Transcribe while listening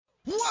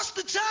What's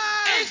the time?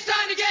 It's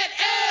time to get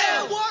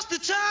ill. What's the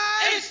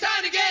time? It's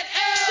time to get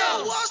ill.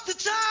 So what's the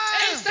time?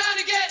 It's time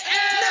to get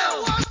ill.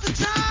 Now what's the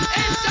time?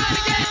 It's time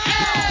to get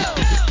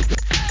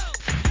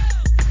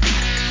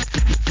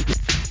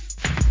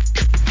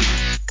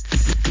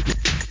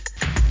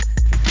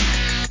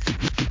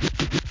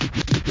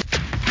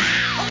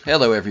ill.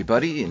 Hello,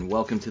 everybody, and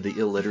welcome to the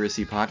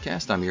Illiteracy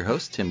Podcast. I'm your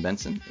host, Tim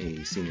Benson,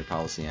 a senior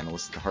policy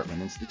analyst at the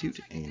Heartland Institute,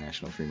 a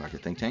national free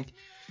market think tank.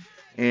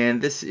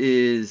 And this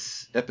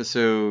is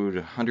episode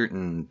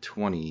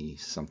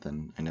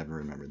 120-something. I never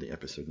remember the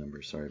episode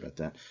number. Sorry about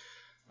that.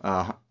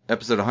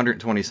 Episode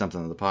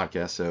 120-something of the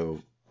podcast,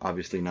 so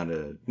obviously not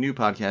a new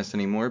podcast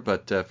anymore.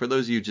 But for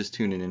those of you just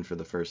tuning in for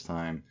the first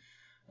time,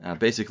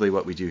 basically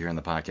what we do here on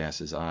the podcast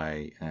is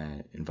I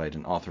invite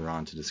an author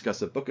on to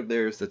discuss a book of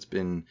theirs that's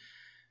been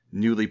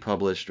newly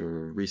published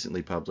or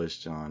recently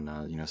published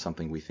on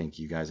something we think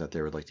you guys out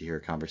there would like to hear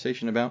a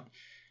conversation about.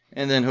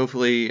 And then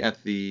hopefully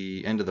at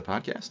the end of the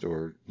podcast,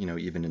 or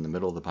even in the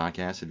middle of the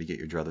podcast, if you get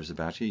your druthers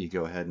about you, you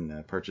go ahead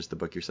and purchase the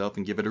book yourself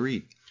and give it a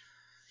read.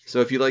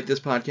 So if you like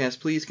this podcast,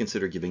 please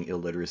consider giving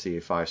Illiteracy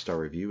a 5-star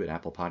review at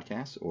Apple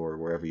Podcasts or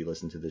wherever you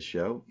listen to this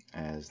show,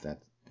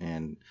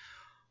 and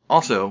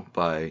also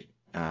by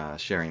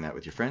sharing that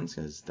with your friends,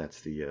 because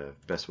that's the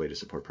best way to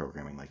support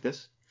programming like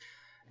this.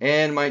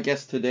 And my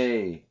guest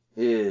today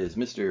is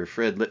Mr.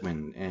 Fred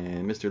Litwin,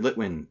 and Mr.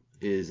 Litwin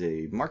is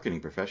a marketing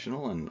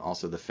professional and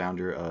also the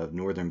founder of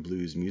Northern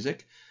Blues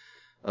Music,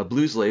 a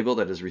blues label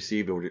that has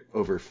received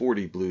over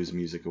 40 Blues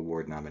Music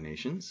Award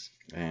nominations,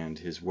 and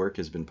his work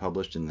has been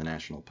published in the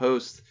National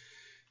Post,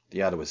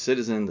 the Ottawa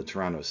Citizen, the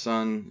Toronto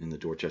Sun, and the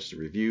Dorchester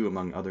Review,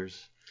 among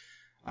others.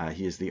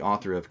 He is the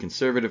author of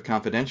Conservative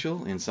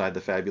Confidential, Inside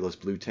the Fabulous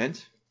Blue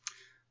Tent,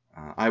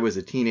 I Was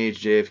a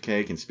Teenage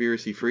JFK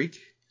Conspiracy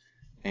Freak,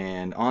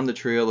 and On the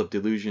Trail of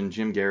Delusion,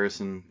 Jim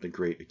Garrison, The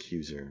Great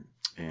Accuser.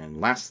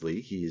 And lastly,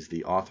 he is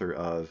the author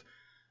of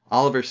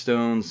Oliver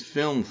Stone's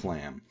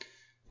Film-Flam,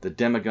 The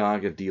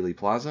Demagogue of Dealey,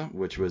 Plaza,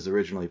 which was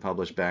originally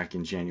published back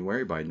in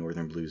January by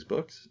Northern Blues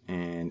Books,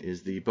 and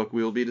is the book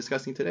we will be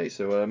discussing today.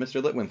 So,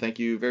 Mr. Litwin, thank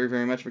you very,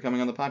 very much for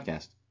coming on the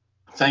podcast.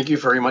 Thank you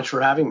very much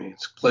for having me.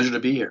 It's a pleasure to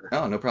be here.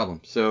 Oh, no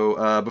problem.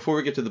 So, before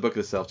we get to the book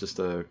itself, just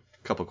a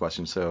couple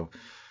questions. So,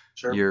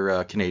 Sure.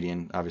 You're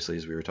Canadian, obviously,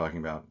 as we were talking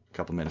about a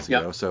couple minutes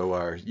Yep. ago. So,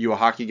 are you a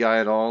hockey guy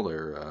at all,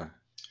 or?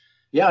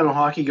 Yeah, I'm a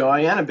hockey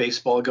guy and a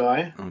baseball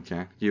guy.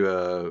 Okay.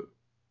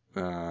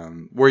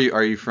 Where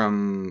are you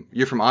from?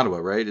 You're from Ottawa,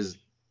 right?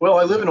 Well,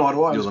 I live in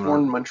Ottawa. I You was live in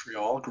born in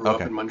Montreal, grew up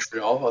Okay. in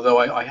Montreal, although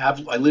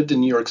I lived in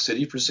New York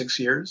City for 6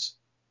 years.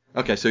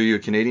 Okay, so you're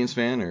a Canadians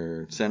fan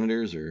or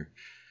Senators or?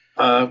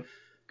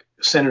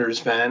 Senators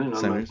fan, and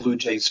I'm Senators? a Blue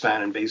Jays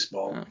fan in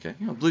baseball. Okay,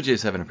 Blue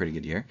Jays having a pretty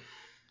good year.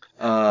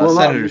 Well,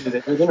 Senators,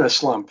 they're in a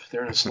slump.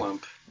 They're in a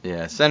slump.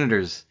 yeah,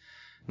 Senators.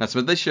 Not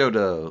so, they showed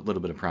a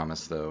little bit of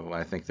promise, though.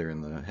 I think they're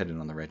headed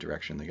on the right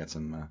direction. They got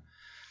some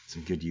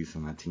good youth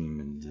on that team,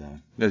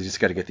 and they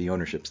just got to get the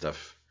ownership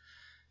stuff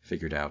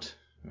figured out.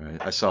 Right?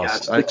 Yeah,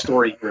 it's a big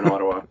story here in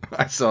Ottawa.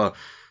 I saw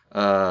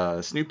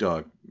Snoop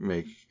Dogg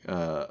make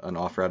an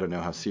offer. I don't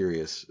know how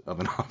serious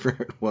of an offer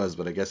it was,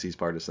 but I guess he's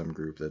part of some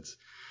group that's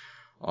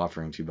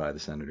offering to buy the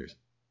Senators.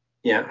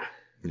 Yeah.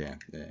 Yeah,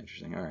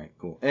 interesting. All right,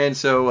 cool. And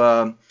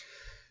so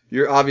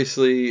you're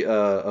obviously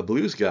a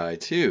blues guy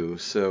too.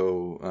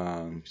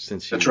 So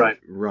since you That's right.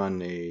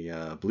 run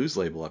a blues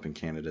label up in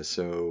Canada,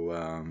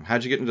 so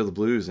how'd you get into the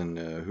blues, and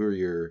who are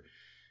your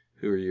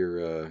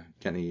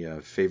any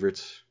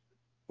favorites?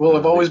 Well,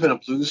 I've always been a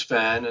blues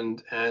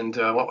fan, and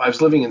I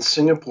was living in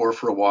Singapore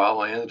for a while.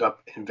 I ended up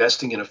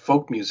investing in a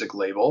folk music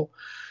label,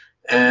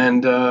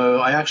 and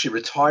I actually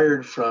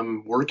retired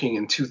from working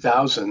in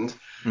 2000,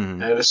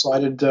 and I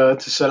decided to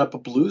set up a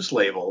blues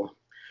label.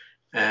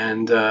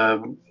 And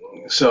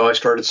so I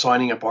started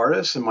signing up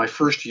artists. In my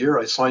first year,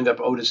 I signed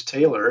up Otis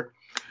Taylor,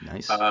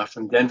 Nice.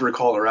 From Denver,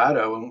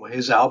 Colorado, and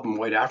his album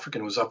White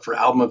African was up for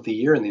Album of the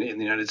Year in the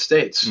United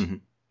States. Mm-hmm.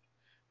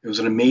 It was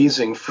an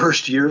amazing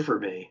first year for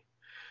me.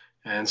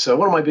 And so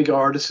one of my big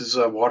artists is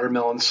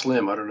Watermelon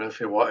Slim. I don't know if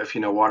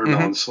you know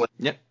Watermelon Slim.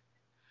 Yep.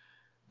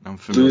 I'm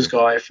familiar. Blues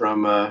guy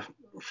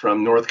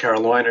from North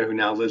Carolina who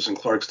now lives in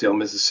Clarksdale,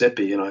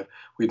 Mississippi, and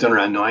we've done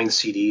around 9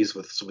 CDs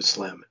with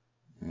Slim.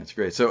 That's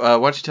great. So why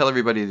don't you tell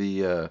everybody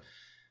the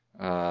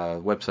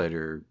website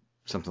or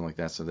something like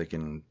that so they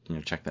can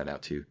check that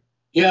out too.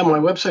 Yeah, my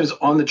website is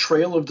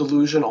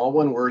onthetrailofdelusion, all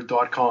one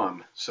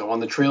word.com. So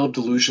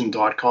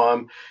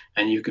onthetrailofdelusion.com,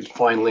 and you could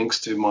find links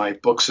to my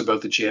books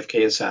about the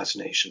JFK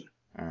assassination.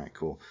 All right,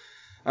 cool.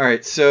 All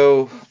right,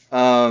 so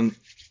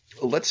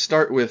let's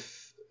start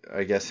with,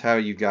 I guess, how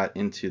you got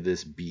into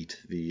this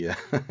beat, the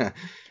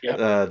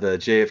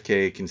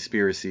JFK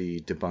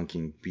conspiracy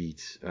debunking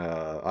beat.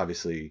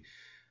 Obviously,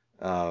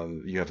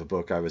 you have a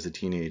book, I Was a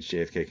Teenage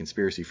JFK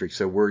Conspiracy Freak.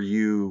 So were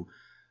you,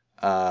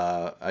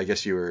 I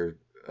guess you were,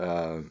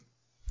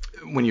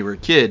 when you were a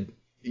kid,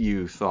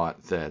 you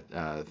thought that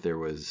there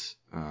was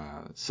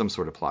some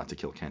sort of plot to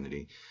kill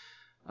Kennedy,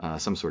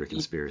 some sort of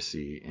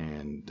conspiracy,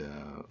 and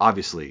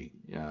obviously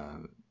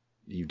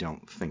you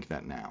don't think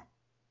that now.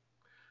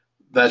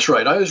 That's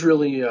right. I was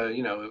really,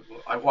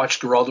 I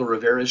watched Geraldo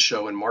Rivera's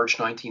show in March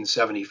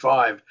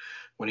 1975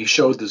 when he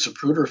showed the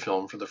Zapruder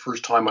film for the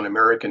first time on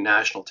American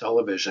national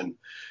television.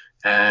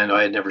 And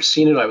I had never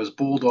seen it. I was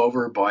bowled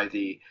over by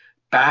the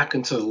back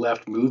and to the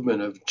left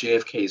movement of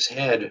JFK's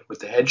head with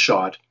the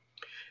headshot.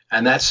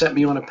 And that set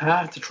me on a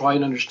path to try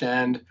and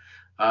understand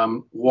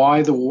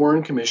why the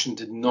Warren Commission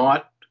did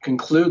not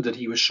conclude that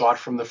he was shot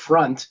from the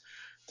front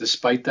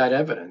despite that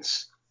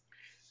evidence.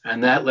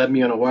 And that led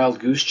me on a wild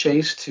goose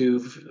chase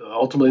to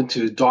ultimately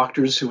to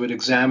doctors who would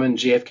examine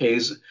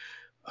JFK's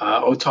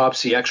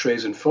autopsy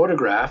x-rays and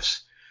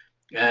photographs.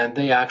 And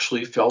they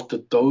actually felt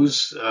that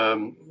those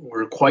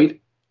were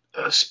quite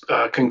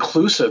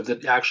conclusive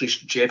that actually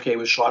JFK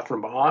was shot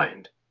from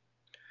behind.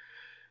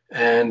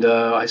 And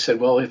I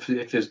said, well, if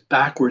his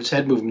backwards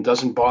head movement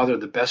doesn't bother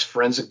the best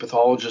forensic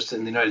pathologist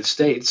in the United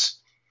States,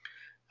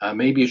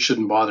 maybe it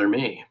shouldn't bother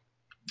me.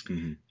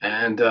 Mm-hmm.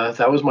 And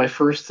that was my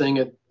first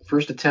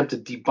attempt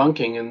at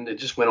debunking, and it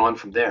just went on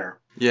from there.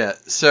 Yeah,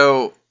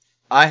 so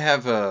I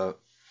have a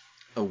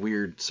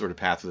weird sort of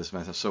path with this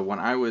myself.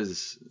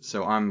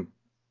 So I'm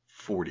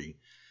 40.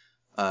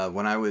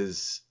 When I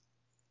was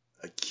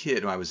a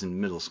kid, I was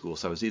in middle school,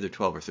 so I was either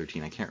 12 or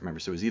 13. I can't remember.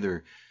 So it was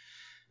either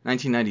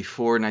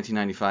 1994,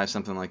 1995,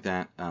 something like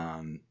that.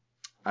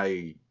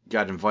 I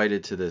got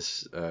invited to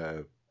this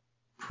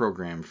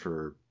program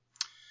for,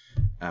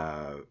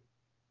 I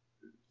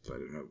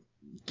don't know,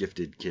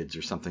 gifted kids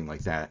or something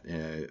like that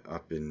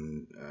up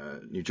in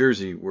New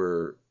Jersey,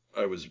 where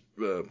I was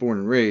born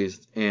and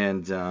raised,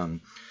 and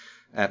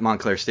at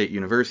Montclair State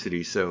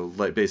University. So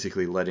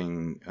basically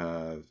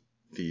letting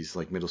these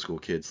like middle school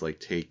kids like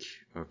take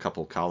a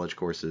couple college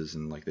courses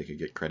and like they could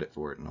get credit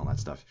for it and all that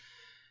stuff.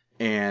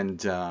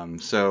 And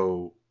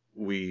so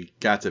we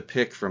got to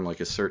pick from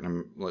like a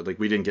certain, like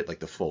we didn't get like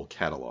the full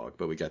catalog,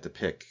 but we got to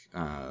pick,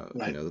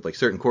 right. Like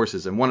certain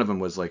courses. And one of them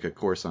was like a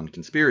course on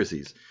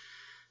conspiracies.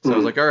 So I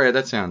was like, all right,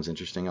 that sounds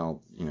interesting.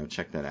 I'll,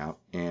 check that out.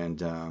 And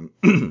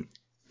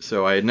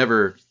so I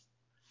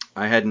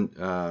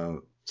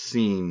hadn't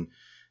seen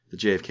the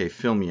JFK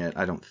film yet.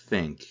 I don't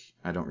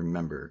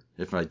remember.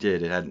 If I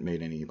did, it hadn't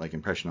made any like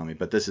impression on me.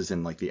 But this is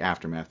in like the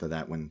aftermath of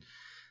that, when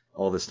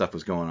all this stuff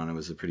was going on. It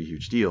was a pretty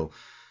huge deal.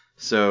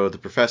 So the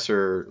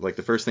professor, like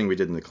the first thing we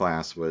did in the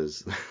class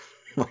was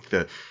like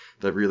the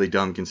really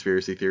dumb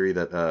conspiracy theory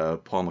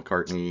that Paul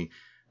McCartney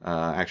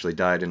actually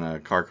died in a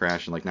car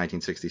crash in like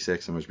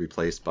 1966 and was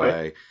replaced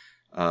by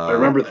I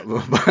remember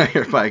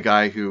that. by a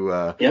guy who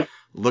Yep.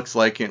 looks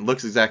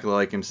exactly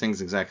like him,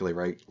 sings exactly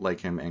right like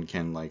him, and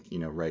can like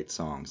write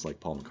songs like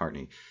Paul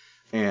McCartney.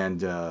 And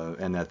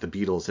that the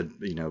Beatles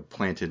had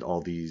planted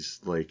all these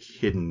like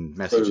hidden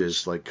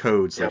messages, like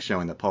codes, like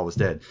showing that Paul was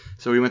dead.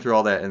 So we went through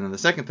all that, and then the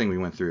second thing we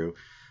went through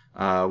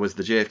was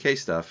the JFK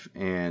stuff,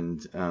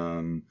 and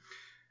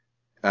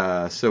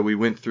so we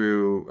went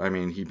through. I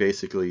mean, he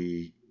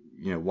basically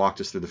walked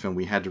us through the film.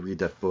 We had to read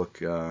that book.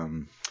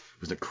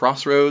 Was it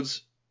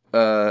Crossroads?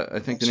 I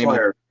think the name of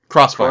it.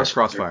 Crossfire,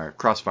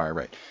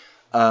 right.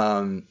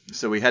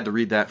 So we had to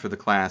read that for the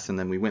class, and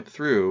then we went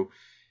through.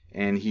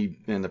 And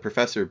the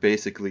professor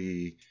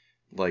basically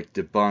like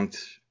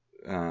debunked,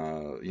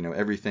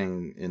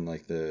 everything in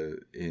like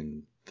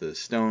in the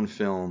Stone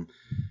film,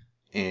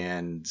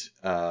 and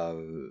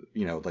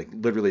like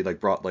literally like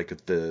brought like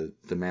the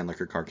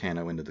Mannlicher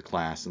Carcano into the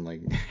class, and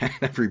like had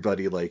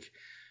everybody like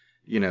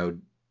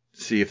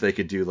see if they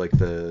could do like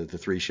the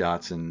 3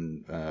 shots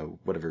in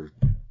whatever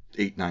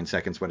 8-9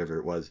 seconds, whatever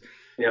it was,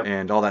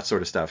 and all that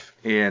sort of stuff.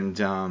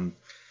 And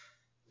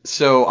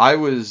so I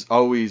was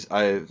always,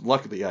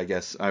 luckily, I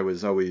guess, I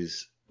was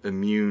always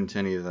immune to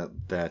any of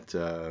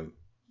that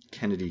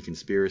Kennedy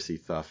conspiracy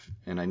stuff.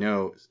 And I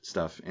know,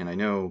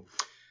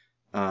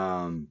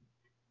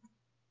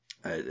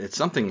 it's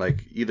something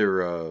like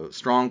either a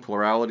strong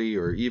plurality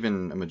or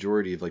even a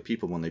majority of like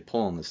people, when they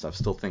poll on this stuff,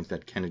 still think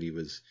that Kennedy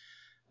was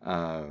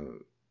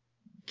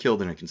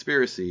killed in a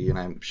conspiracy. And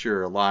I'm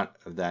sure a lot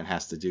of that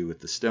has to do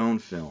with the Stone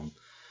film.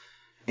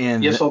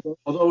 And yes,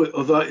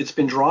 although it's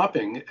been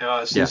dropping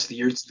since the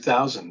year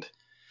 2000.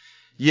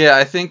 Yeah,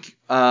 I think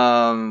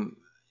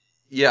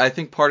I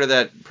think part of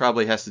that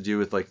probably has to do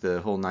with like the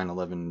whole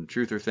 9/11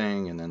 truther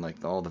thing, and then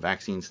like all the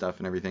vaccine stuff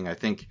and everything. I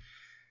think,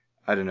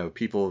 I don't know,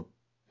 people.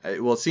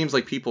 Well, it seems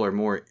like people are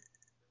more.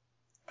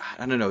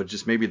 I don't know,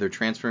 just maybe they're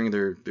transferring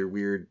their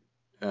weird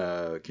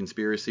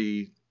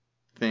conspiracy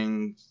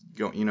thing.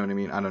 You know what I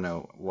mean? I don't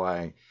know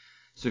why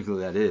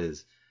specifically that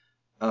is.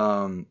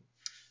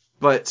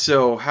 But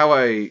so how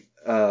I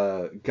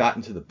got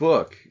into the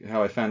book,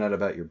 how I found out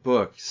about your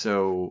book.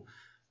 So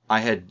I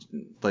had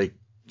like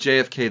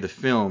JFK the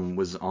film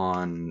was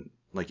on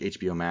like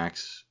HBO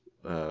Max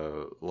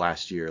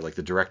last year, like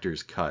the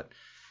director's cut,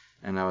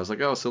 and I was like,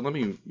 oh, so let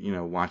me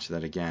watch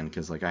that again,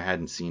 because like I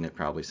hadn't seen it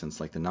probably since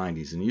like the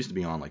 90s, and it used to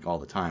be on like all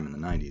the time in the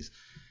 90s.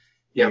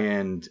 Yeah.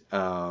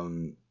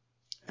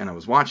 And I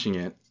was watching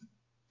it,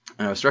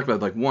 and I was struck by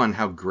like one,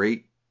 how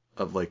great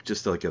of like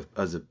just like of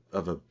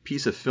a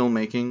piece of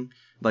filmmaking,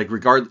 like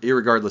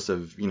irregardless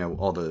of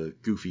all the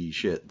goofy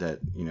shit that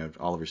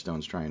Oliver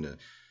Stone's trying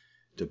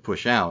to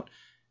push out,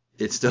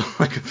 it's still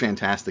like a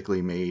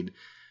fantastically made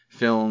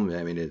film.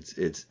 I mean,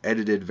 it's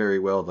edited very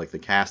well. Like the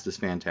cast is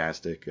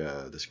fantastic.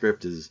 The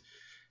script is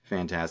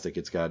fantastic.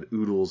 It's got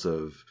oodles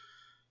of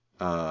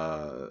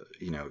cameos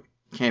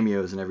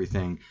and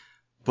everything.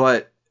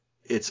 But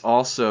it's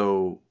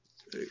also,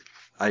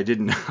 I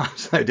didn't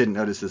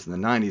notice this in the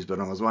 90s, but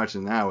when I was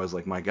watching it now, I was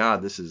like, my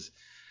God, this is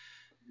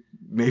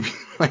maybe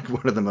like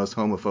one of the most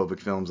homophobic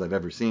films I've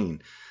ever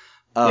seen.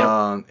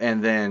 Yep.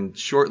 And then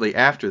shortly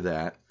after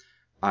that,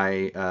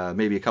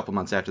 maybe a couple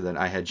months after that,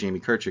 I had Jamie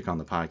Kirchick on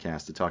the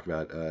podcast to talk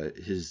about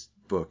his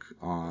book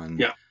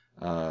on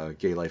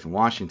gay life in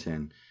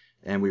Washington,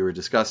 and we were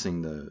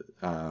discussing the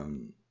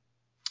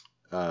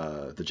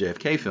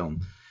JFK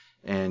film,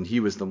 and he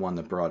was the one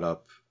that brought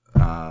up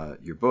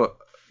your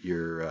book,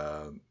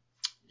 your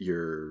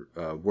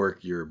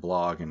work, your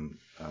blog, and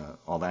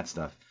all that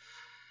stuff.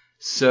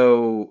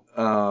 So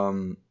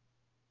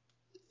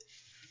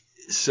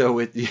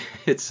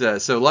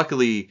so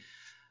luckily,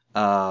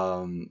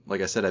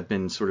 like I said, I've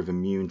been sort of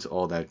immune to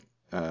all that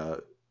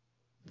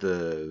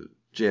the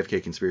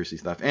JFK conspiracy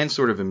stuff, and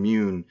sort of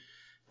immune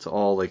to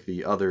all like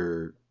the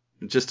other,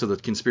 just to the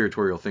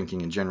conspiratorial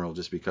thinking in general,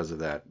 just because of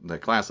that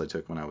class I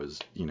took when I was,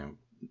 I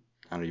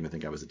don't even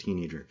think I was a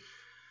teenager.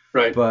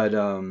 Right. But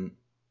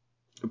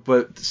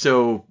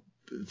so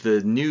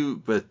the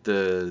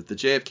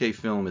JFK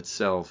film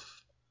itself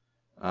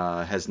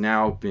has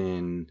now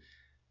been,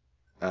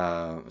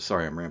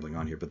 sorry, I'm rambling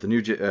on here, but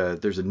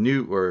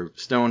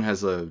Stone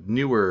has a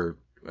newer,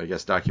 I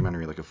guess,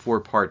 documentary, like a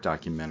 4-part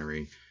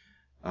documentary,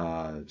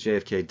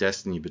 JFK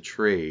Destiny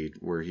Betrayed,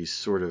 where he's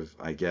sort of,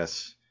 I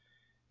guess,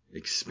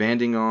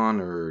 expanding on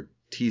or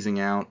teasing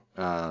out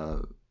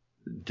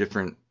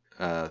different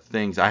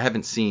things. I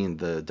haven't seen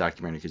the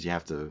documentary because you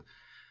have to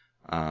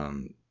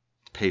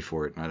pay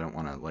for it, and I don't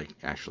want to like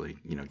actually,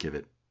 give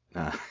it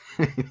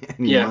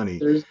any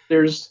money.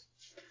 There's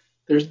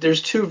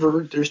two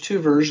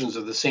versions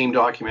of the same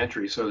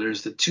documentary. So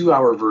there's the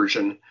 2-hour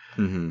version,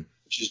 Mm-hmm.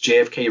 which is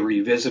JFK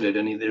Revisited,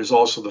 and there's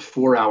also the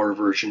 4-hour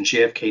version,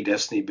 JFK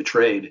Destiny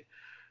Betrayed.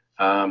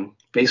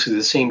 Basically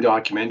the same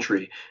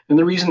documentary. And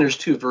the reason there's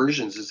two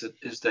versions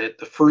is that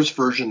the first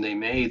version they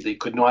made, they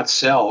could not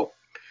sell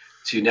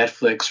to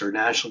Netflix or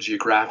National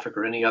Geographic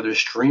or any other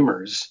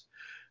streamers,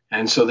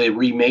 and so they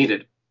remade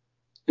it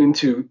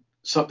into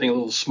something a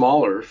little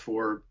smaller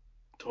to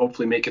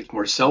hopefully make it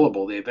more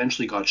sellable. They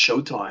eventually got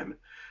Showtime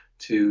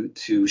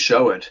to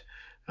show it,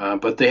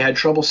 but they had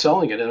trouble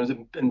selling it,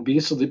 and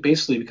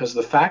basically because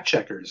of the fact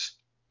checkers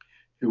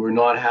who were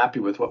not happy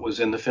with what was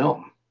in the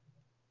film.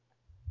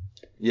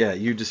 Yeah,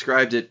 you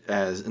described it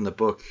as, in the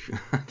book,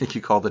 I think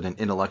you called it an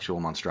intellectual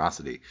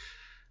monstrosity.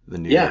 The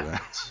new,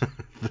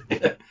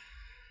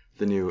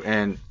 the new,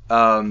 and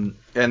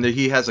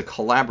he has a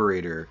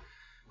collaborator.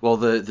 Well,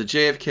 the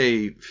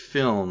JFK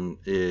film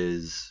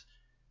is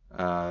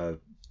the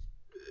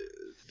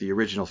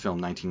original film,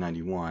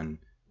 1991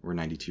 or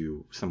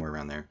 92, somewhere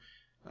around there.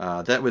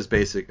 That was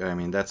basic. I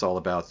mean, that's all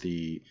about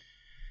the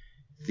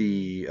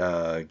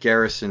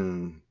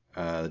Garrison,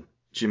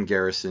 Jim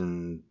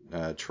Garrison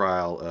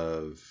trial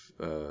of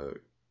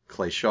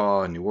Clay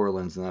Shaw in New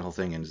Orleans and that whole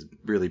thing, and is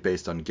really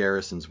based on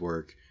Garrison's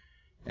work.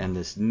 And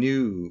this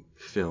new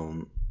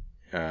film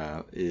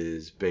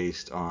is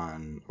based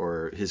on,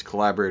 or his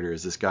collaborator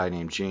is this guy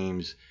named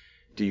James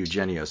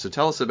DiEugenio. So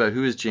tell us about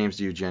who is James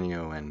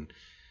DiEugenio,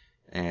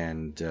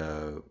 and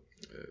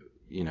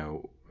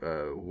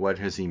what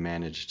has he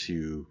managed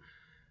to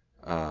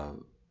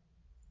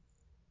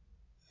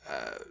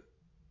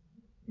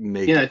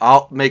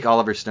make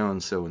Oliver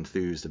Stone so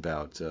enthused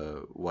about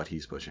what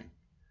he's pushing.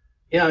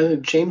 Yeah,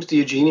 James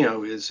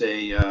DiEugenio is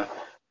a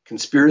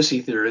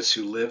conspiracy theorist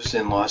who lives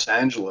in Los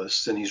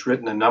Angeles, and he's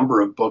written a number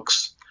of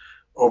books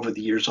over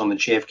the years on the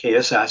JFK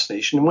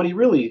assassination.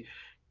 And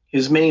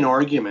his main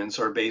arguments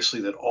are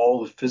basically that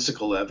all the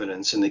physical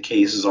evidence in the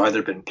case has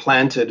either been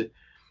planted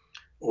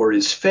or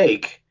is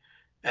fake,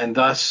 and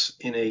thus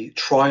in a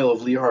trial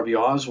of Lee Harvey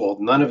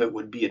Oswald, none of it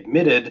would be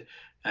admitted,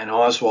 and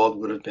Oswald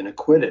would have been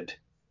acquitted.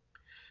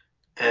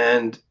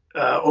 And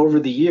over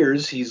the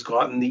years, he's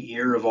gotten the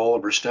ear of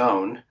Oliver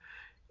Stone,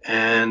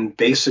 and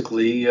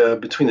basically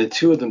between the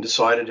two of them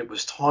decided it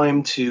was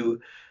time to,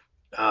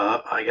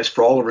 I guess,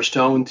 for Oliver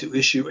Stone to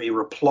issue a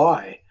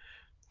reply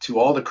to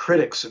all the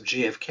critics of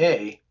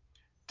JFK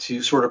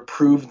to sort of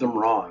prove them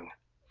wrong.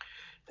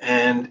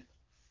 And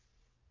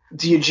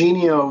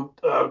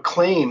DiEugenio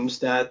claims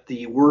that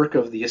the work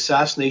of the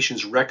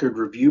Assassinations Record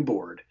Review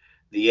Board,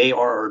 the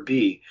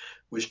ARRB,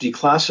 which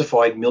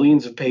declassified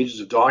millions of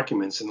pages of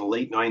documents in the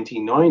late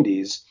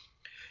 1990s,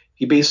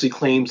 he basically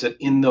claims that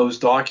in those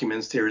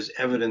documents there is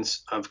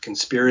evidence of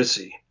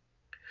conspiracy.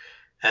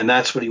 And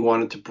that's what he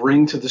wanted to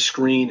bring to the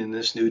screen in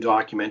this new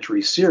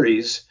documentary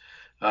series.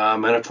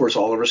 And of course,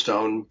 Oliver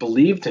Stone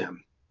believed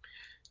him.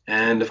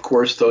 And of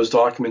course, those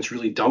documents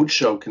really don't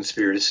show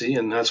conspiracy.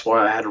 And that's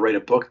why I had to write a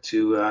book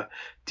to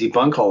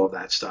debunk all of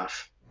that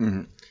stuff.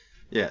 Mm-hmm.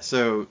 Yeah.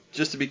 So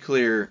just to be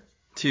clear,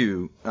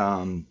 too,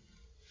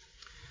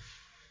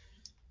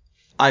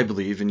 I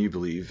believe, and you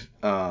believe,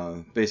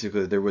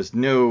 basically there was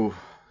no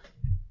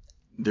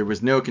there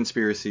was no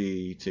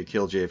conspiracy to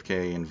kill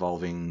JFK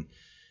involving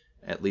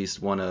at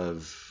least one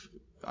of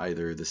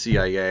either the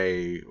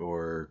CIA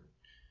or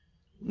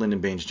Lyndon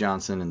Baines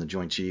Johnson and the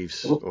Joint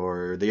Chiefs,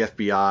 or the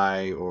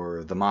FBI,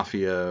 or the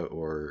Mafia,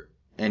 or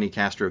any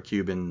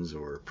Castro-Cubans,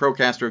 or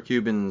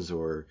pro-Castro-Cubans,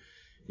 or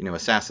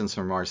assassins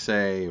from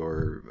Marseille,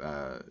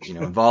 or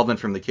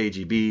involvement from the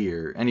KGB,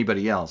 or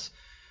anybody else.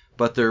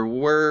 But there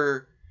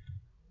were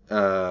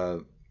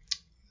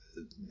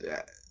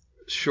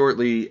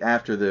shortly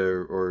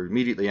after or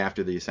immediately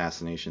after the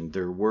assassination,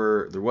 there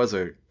was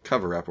a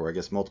cover-up, or I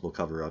guess multiple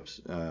cover-ups,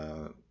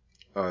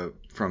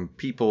 from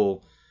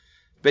people.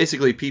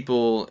 Basically,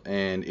 people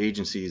and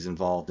agencies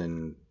involved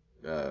in,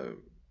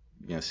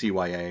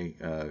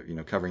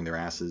 CYA, covering their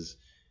asses,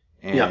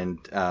 and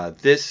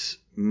this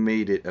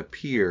made it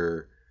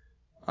appear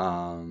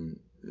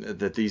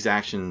that these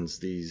actions,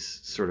 these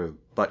sort of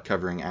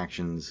butt-covering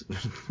actions,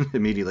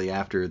 immediately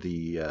after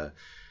the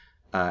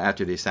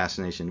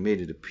assassination,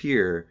 made it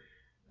appear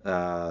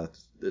that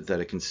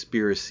a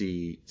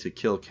conspiracy to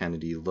kill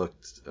Kennedy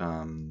looked.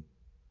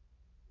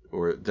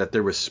 Or that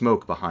there was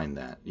smoke behind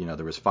that.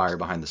 There was fire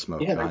behind the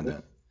smoke behind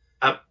that.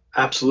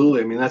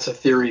 Absolutely. I mean, that's a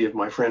theory of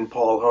my friend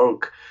Paul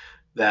Hoke,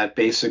 that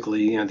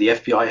basically, the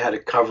FBI had to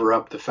cover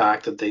up the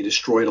fact that they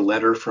destroyed a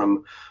letter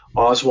from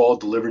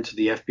Oswald delivered to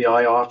the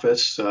FBI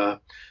office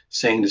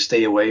saying to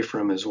stay away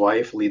from his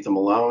wife, leave them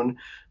alone.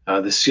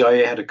 The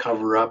CIA had to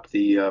cover up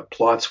the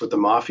plots with the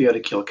Mafia to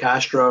kill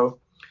Castro.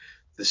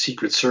 The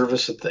Secret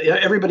Service,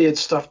 everybody had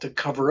stuff to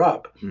cover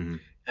up. Mm-hmm.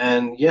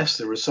 And yes,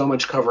 there was so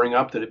much covering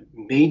up that it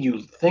made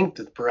you think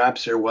that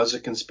perhaps there was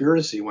a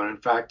conspiracy when in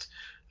fact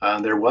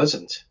there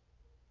wasn't.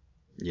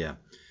 Yeah.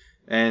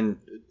 And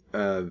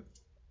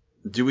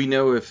do we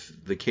know if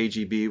the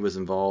KGB was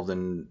involved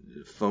in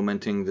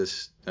fomenting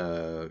this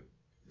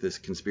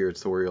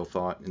conspiratorial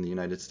thought in the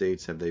United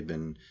States? Have they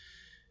been,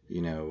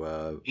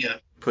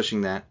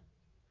 pushing that?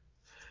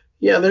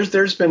 Yeah,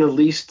 there's been at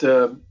least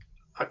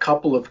a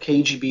couple of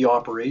KGB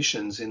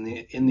operations in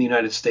the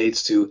United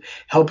States to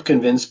help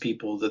convince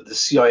people that the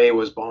CIA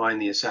was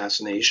behind the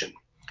assassination,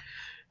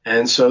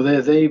 and so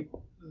they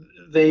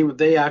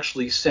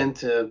actually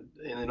sent in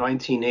the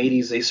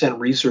 1980s they sent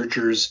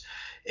researchers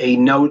a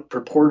note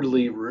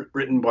purportedly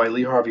written by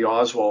Lee Harvey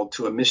Oswald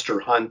to a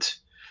Mr. Hunt,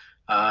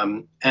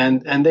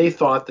 and they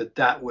thought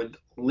that would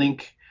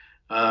link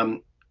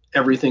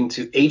everything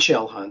to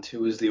H.L. Hunt, who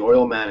was the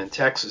oil man in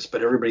Texas,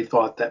 but everybody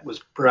thought that was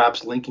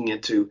perhaps linking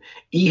it to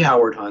E.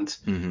 Howard Hunt,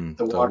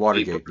 the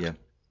Watergate, yeah.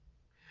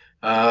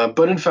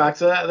 But in fact,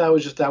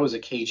 that was a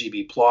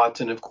KGB plot,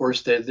 and of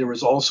course there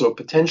was also a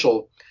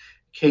potential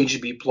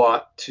KGB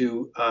plot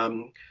to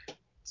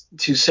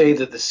say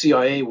that the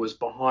CIA was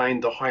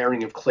behind the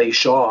hiring of Clay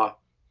Shaw,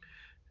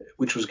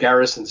 which was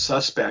Garrison's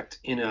suspect,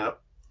 in a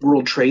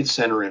World Trade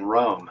Center in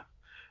Rome.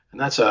 And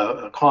that's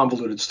a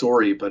convoluted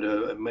story, but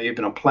it may have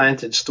been a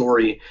planted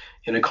story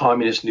in a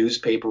communist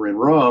newspaper in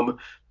Rome,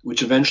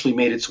 which eventually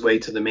made its way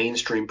to the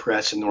mainstream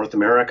press in North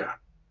America.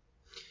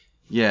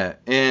 Yeah,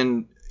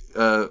 and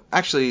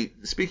actually,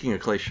 speaking of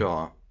Clay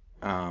Shaw,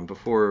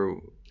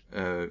 before,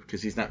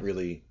 because he's not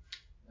really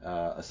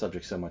a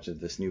subject so much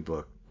of this new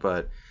book,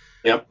 but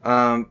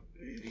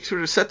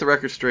sort of set the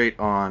record straight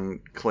on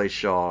Clay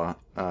Shaw,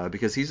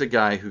 because he's a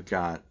guy who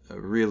got a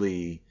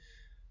really...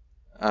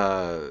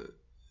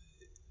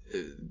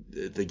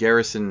 the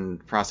Garrison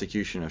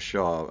prosecution of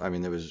Shaw, I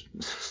mean, there was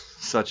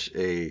such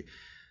a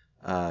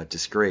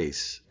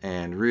disgrace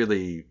and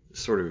really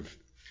sort of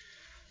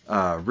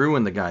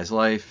ruined the guy's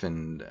life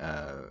and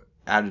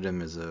outed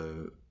him as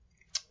a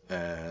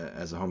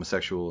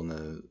homosexual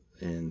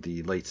in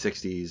the late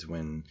 60s,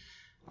 when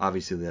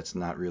obviously that's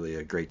not really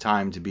a great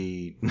time to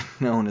be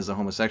known as a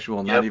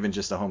homosexual, not even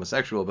just a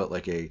homosexual, but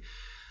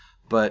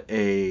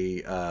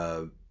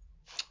a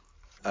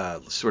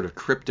sort of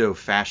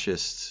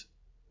crypto-fascist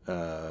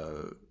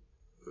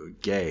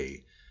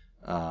gay,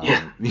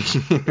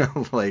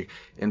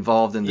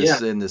 involved in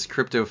this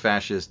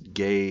crypto-fascist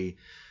gay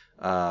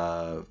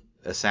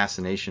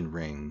assassination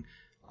ring,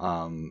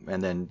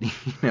 and then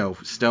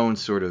Stone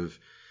sort of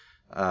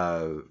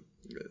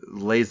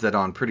lays that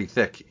on pretty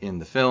thick in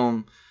the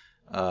film,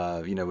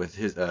 with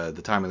his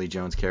the Tommy Lee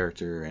Jones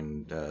character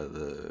and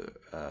the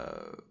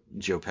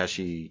Joe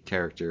Pesci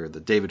character,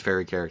 the David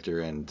Ferry character,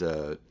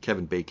 and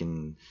Kevin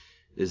Bacon.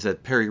 Is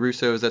that Perry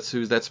Russo? Is that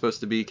who's that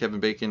supposed to be? Kevin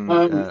Bacon?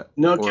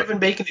 Kevin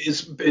Bacon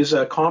is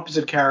a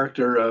composite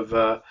character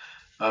of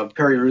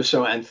Perry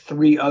Russo and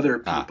three other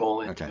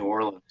people in New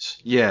Orleans.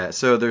 Yeah,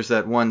 so there's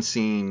that one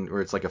scene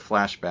where it's like a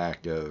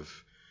flashback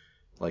of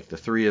like the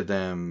three of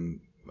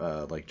them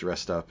like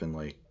dressed up in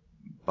like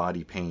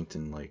body paint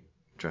and like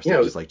dressed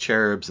up as like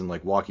cherubs and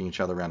like walking each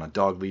other around on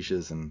dog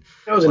leashes and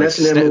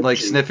like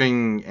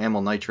sniffing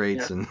amyl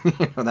nitrates and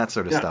that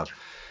sort of stuff.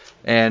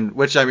 And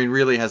which, I mean,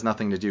 really has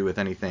nothing to do with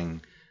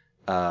anything,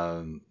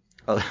 with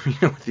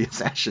the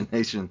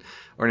assassination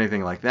or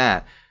anything like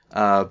that.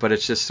 But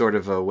it's just sort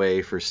of a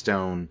way for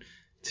Stone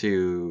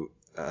to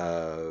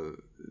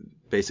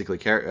basically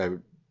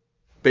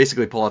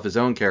pull off his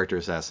own character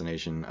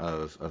assassination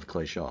of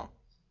Clay Shaw.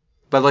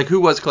 But like,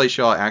 who was Clay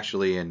Shaw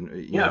actually,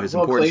 and Yeah, his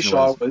well, Clay importance in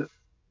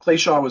the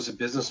Shaw West? was a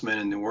businessman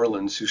in New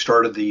Orleans who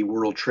started the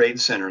World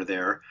Trade Center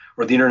there,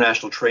 or the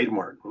International Trade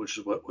Mart, which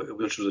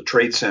was a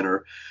trade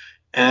center,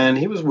 and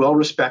he was well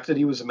respected.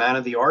 He was a man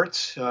of the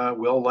arts,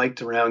 well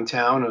liked around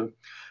town.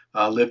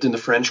 Lived in the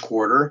French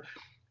Quarter,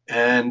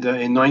 and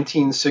in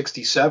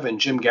 1967,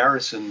 Jim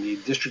Garrison, the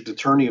district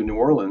attorney of New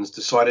Orleans,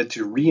 decided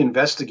to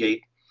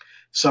reinvestigate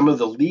some of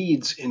the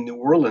leads in New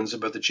Orleans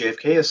about the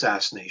JFK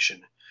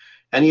assassination.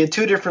 And he had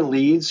two different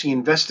leads. He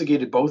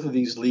investigated both of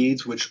these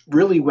leads, which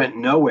really went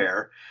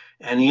nowhere.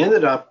 And he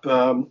ended up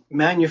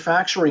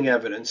manufacturing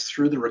evidence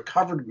through the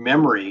recovered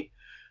memory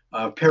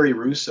of Perry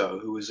Russo,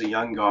 who was a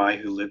young guy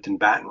who lived in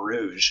Baton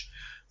Rouge.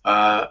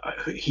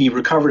 He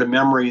recovered a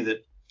memory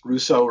that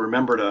Russo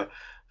remembered an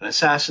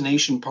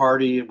assassination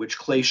party at which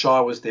Clay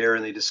Shaw was there,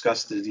 and they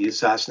discussed the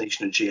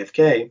assassination of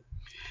JFK.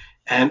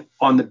 And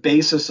on the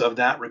basis of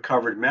that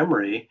recovered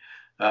memory,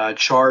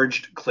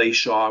 charged Clay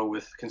Shaw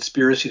with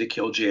conspiracy to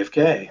kill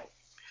JFK.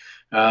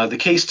 The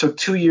case took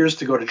 2 years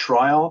to go to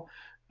trial.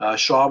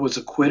 Shaw was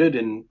acquitted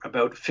in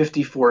about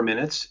 54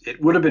 minutes.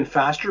 It would have been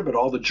faster, but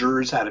all the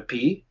jurors had to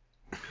pee.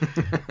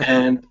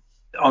 And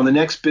on the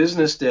next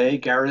business day,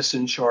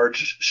 Garrison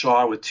charged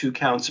Shaw with 2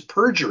 counts of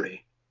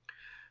perjury,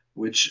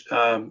 which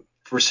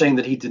for saying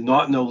that he did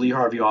not know Lee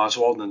Harvey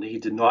Oswald and that he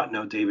did not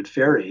know David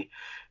Ferrie.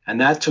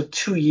 And that took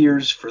 2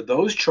 years for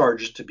those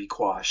charges to be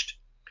quashed.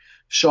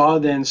 Shaw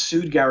then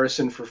sued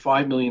Garrison for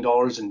 $5 million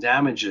in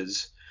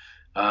damages,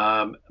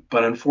 but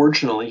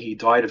unfortunately he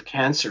died of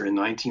cancer in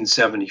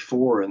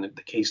 1974, and the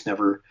case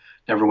never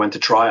went to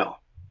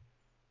trial.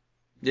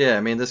 Yeah,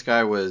 I mean, this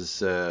guy was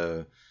he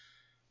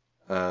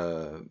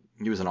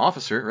was an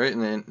officer, right?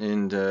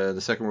 In the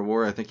Second World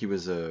War, I think he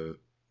was a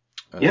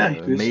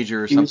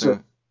major or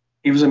something.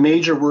 He was a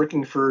major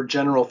working for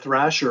General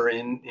Thrasher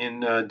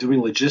in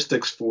doing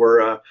logistics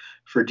for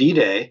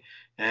D-Day,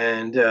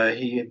 and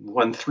he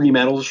won 3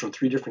 medals from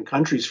 3 different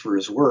countries for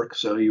his work.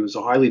 So he was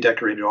a highly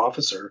decorated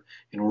officer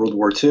in World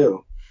War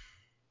II.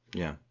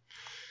 Yeah.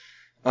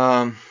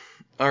 All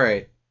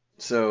right.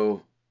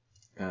 So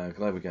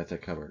glad we got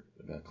that covered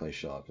about Clay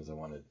Shaw, because I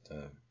wanted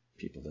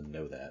people to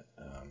know that.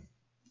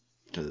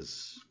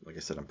 Because, like I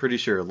said, I'm pretty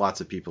sure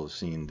lots of people have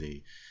seen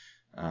the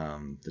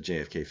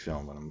JFK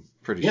film, and I'm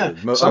pretty sure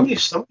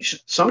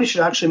somebody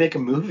should actually make a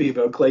movie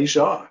about Clay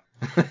Shaw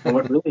and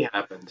what really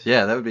happened.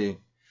 Yeah, that would be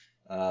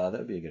a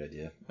good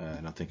idea.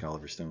 I don't think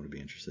Oliver Stone would be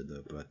interested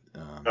though,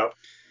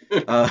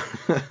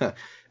 but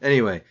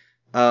anyway,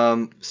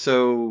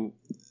 so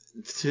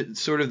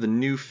sort of the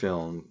new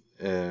film,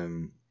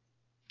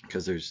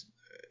 because there's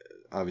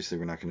obviously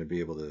we're not going to be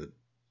able to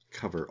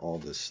cover all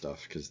this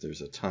stuff because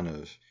there's a ton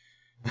of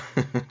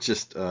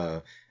just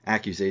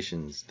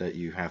accusations that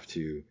you have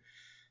to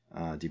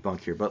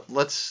debunk here. But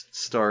let's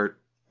start,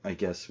 I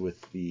guess, with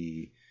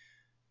the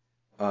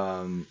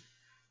or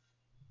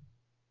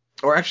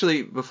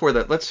actually before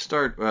that, let's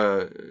start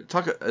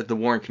talk at the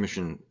Warren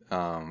Commission,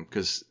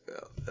 because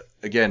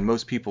again,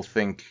 most people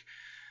think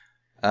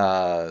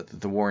that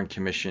the Warren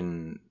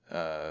Commission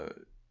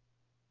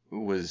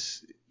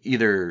was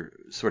either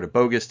sort of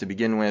bogus to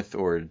begin with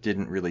or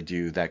didn't really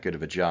do that good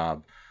of a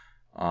job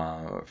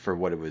for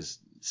what it was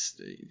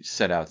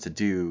set out to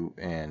do,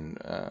 and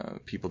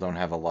people don't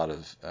have a lot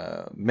of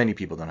many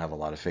people don't have a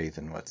lot of faith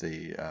in what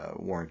the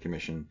Warren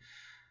Commission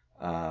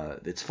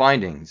its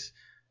findings.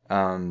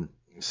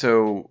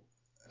 So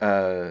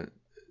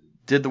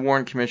did the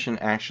Warren Commission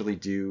actually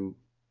do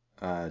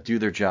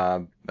their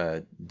job,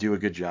 do a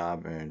good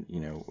job, and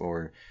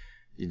or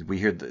we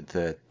hear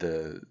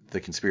the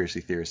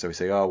conspiracy theorists always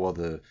say, oh well,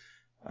 the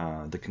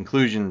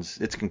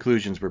its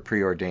conclusions were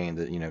preordained,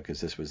 that because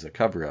this was a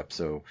cover up.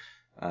 So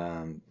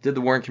did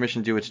the Warren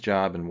Commission do its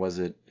job, and was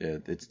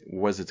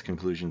its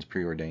conclusions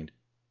preordained?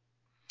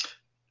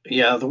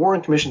 Yeah, the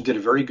Warren Commission did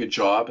a very good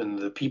job, and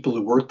the people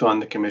who worked on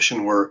the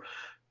commission were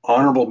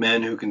honorable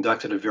men who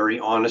conducted a very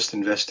honest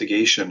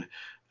investigation.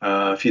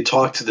 If you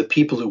talk to the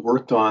people who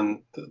worked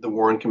on the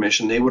Warren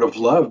Commission, they would have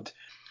loved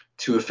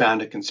to have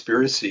found a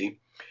conspiracy.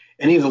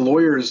 Any of the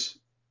lawyers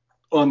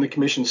on the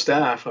commission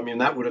staff, I mean,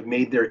 that would have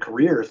made their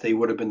career if they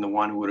would have been the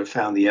one who would have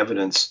found the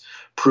evidence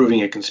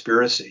proving a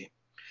conspiracy.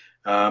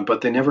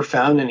 But they never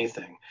found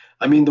anything.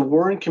 I mean, the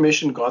Warren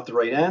Commission got the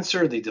right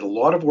answer. They did a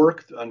lot of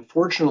work.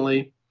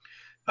 Unfortunately,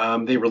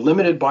 they were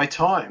limited by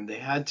time. They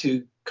had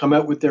to come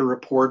out with their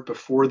report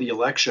before the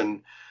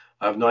election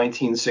of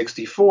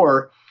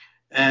 1964.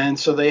 And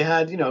so they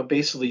had,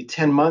 basically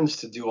 10 months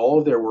to do all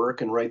of their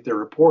work and write their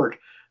report.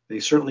 They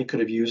certainly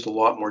could have used a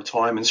lot more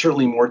time, and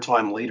certainly more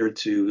time later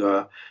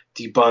to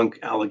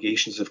debunk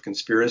allegations of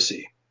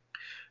conspiracy.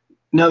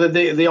 Now, that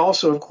they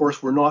also, of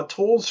course, were not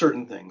told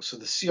certain things. So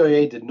the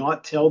CIA did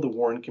not tell the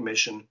Warren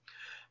Commission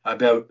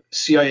about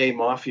CIA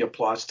mafia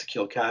plots to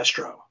kill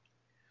Castro.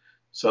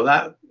 So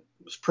that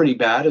was pretty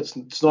bad. It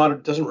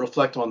doesn't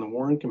reflect on the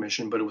Warren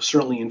Commission, but it was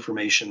certainly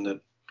information that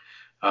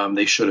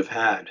they should have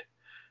had.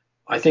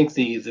 I think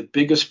the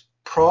biggest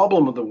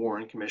problem of the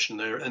Warren Commission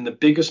there, and the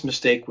biggest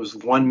mistake, was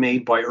one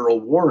made by Earl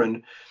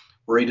Warren,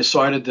 where he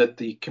decided that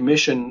the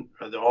commission,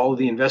 all of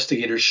the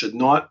investigators, should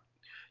not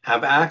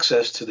have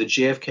access to the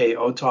JFK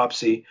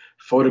autopsy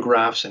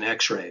photographs and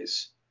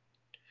x-rays.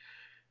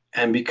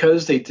 And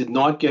because they did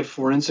not get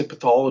forensic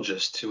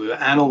pathologists to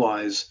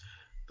analyze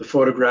the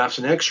photographs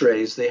and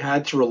x-rays, they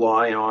had to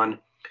rely on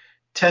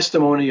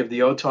testimony of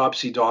the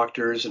autopsy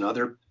doctors and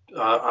other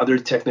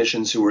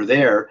technicians who were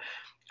there,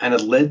 and it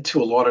led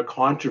to a lot of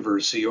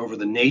controversy over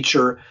the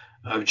nature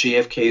of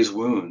JFK's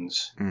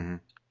wounds. Mm-hmm.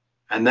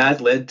 And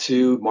that led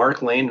to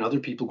Mark Lane and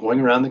other people going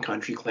around the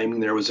country claiming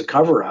there was a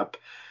cover-up.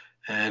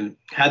 And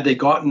had they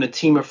gotten a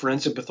team of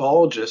forensic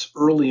pathologists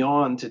early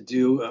on to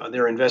do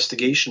their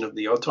investigation of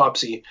the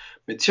autopsy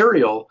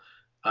material,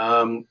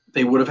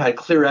 they would have had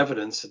clear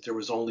evidence that there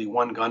was only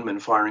one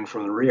gunman firing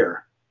from the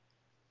rear.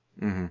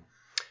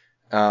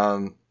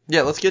 Mm-hmm.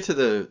 Yeah, let's get to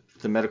the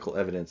medical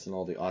evidence and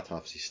all the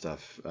autopsy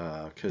stuff,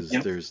 because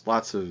there's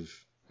lots of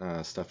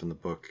stuff in the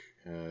book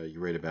you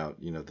write about,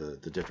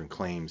 the different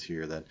claims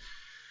here that,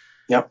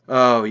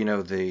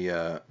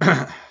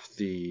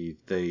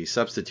 they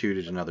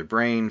substituted another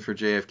brain for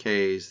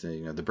JFK's.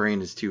 The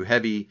brain is too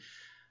heavy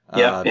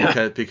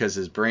because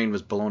his brain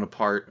was blown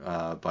apart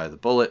by the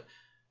bullet.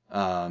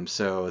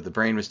 So the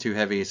brain was too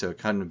heavy, so it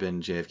couldn't have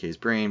been JFK's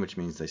brain, which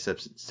means they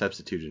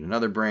substituted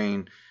another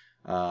brain.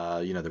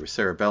 There was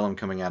cerebellum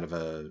coming out of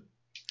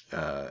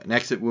an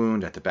exit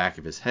wound at the back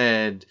of his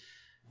head.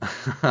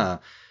 The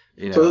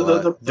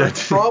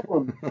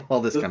problem, all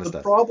this kind of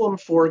stuff. The problem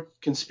for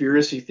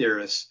conspiracy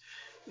theorists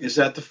is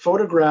that the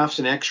photographs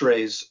and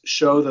x-rays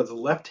show that the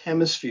left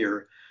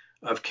hemisphere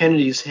of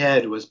Kennedy's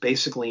head was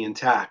basically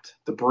intact.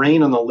 The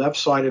brain on the left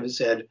side of his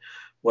head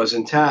was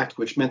intact,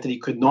 which meant that he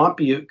could not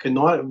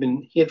have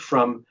been hit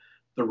from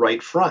the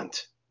right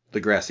front.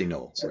 The grassy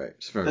knoll, right?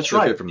 That's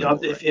right.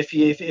 If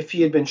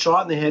he had been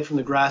shot in the head from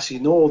the grassy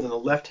knoll, then the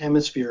left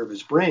hemisphere of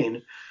his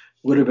brain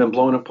would have been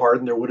blown apart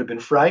and there would have been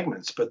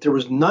fragments. But there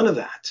was none of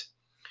that.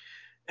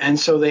 And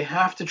so they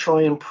have to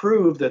try and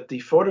prove that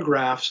the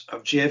photographs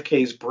of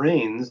JFK's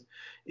brain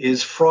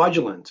is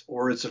fraudulent,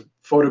 or it's a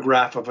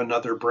photograph of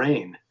another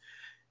brain.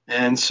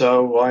 And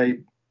so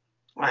I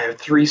have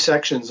 3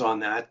 sections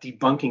on that,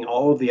 debunking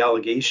all of the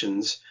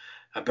allegations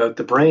about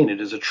the brain. It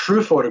is a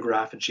true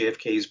photograph of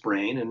JFK's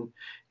brain, and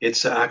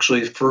it's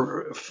actually it's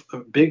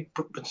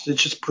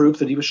just proof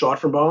that he was shot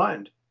from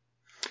behind.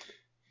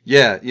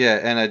 Yeah,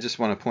 and I just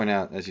want to point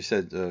out, as you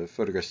said,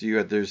 photographs.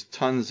 There's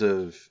tons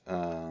of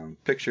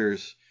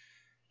pictures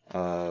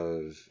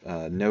of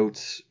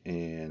notes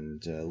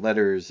and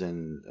letters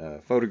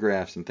and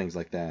photographs and things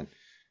like that.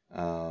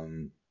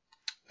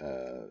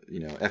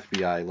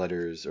 FBI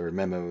letters or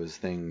memos,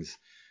 things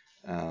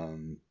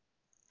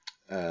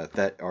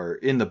that are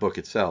in the book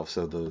itself,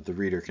 so the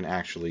reader can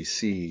actually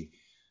see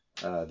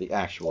the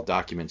actual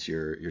documents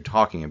you're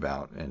talking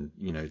about, and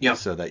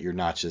so that you're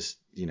not just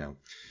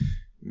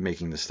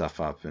making the stuff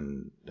up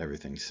and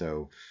everything.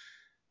 So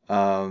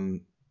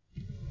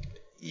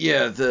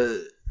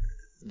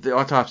the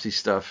autopsy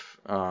stuff,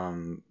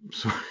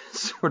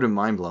 sort of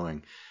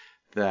mind-blowing,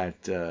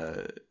 that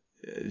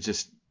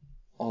just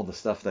all the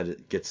stuff that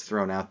it gets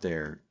thrown out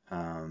there,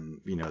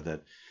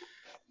 that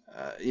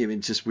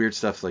even just weird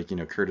stuff like,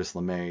 Curtis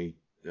LeMay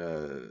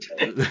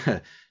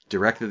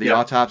directed the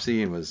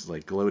autopsy and was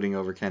like gloating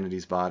over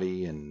Kennedy's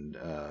body, and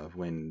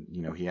when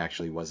he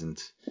actually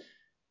wasn't.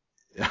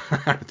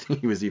 I don't think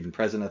he was even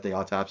present at the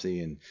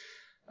autopsy, and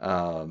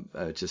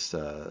just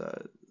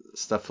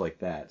stuff like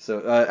that.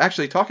 So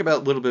actually talk a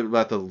little bit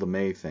about the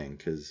LeMay thing,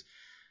 because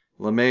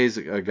LeMay's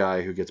a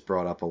guy who gets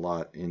brought up a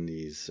lot in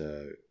these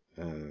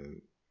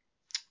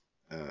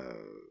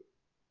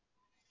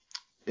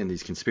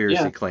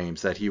conspiracy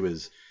claims, that he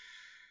was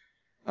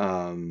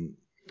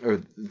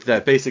or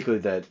that basically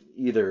that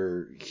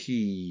either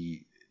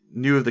he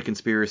knew of the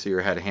conspiracy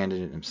or had a hand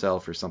in it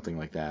himself or something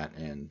like that.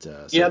 And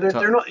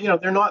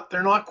they're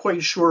not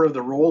quite sure of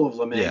the role of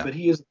LeMay, but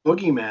he is the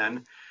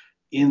boogeyman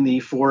in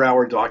the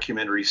 4-hour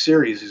documentary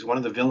series. He's one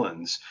of the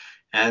villains.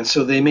 And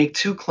so they make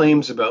 2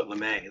 claims about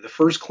LeMay. The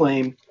first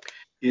claim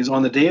is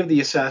on the day of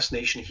the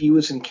assassination, he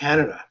was in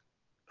Canada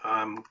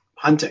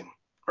hunting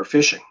or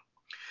fishing.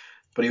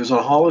 But he was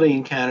on holiday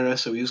in Canada,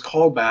 so he was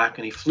called back,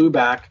 and he flew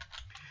back.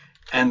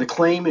 And the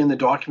claim in the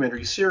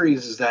documentary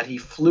series is that he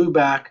flew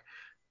back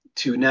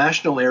to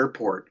National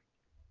Airport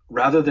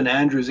rather than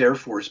Andrews Air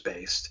Force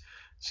Base.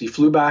 So he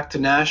flew back to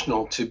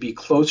National to be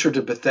closer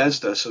to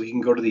Bethesda so he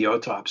can go to the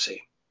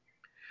autopsy.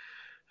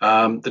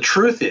 The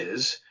truth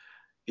is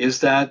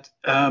that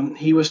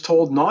he was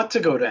told not to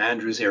go to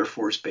Andrews Air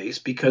Force Base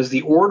because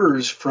the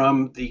orders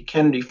from the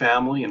Kennedy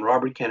family and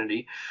Robert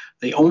Kennedy,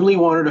 they only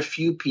wanted a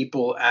few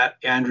people at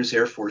Andrews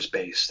Air Force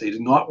Base. They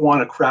did not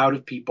want a crowd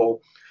of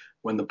people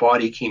when the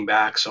body came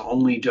back. So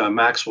only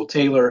Maxwell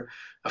Taylor,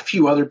 a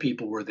few other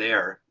people were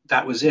there.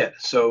 That was it.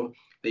 So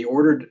they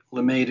ordered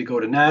LeMay to go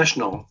to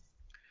National.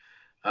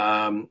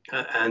 And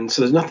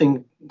so there's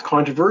nothing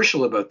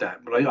controversial about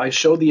that. But I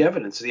showed the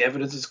evidence. The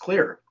evidence is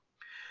clear.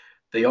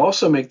 They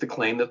also make the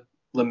claim that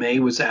LeMay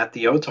was at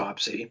the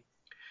autopsy.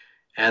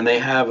 And they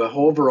have a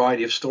whole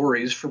variety of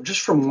stories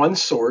from one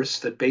source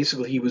that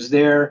basically he was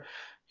there,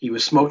 he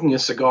was smoking a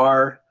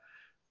cigar,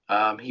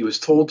 he was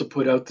told to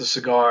put out the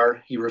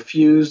cigar, he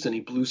refused, and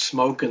he blew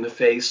smoke in the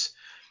face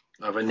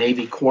of a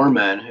Navy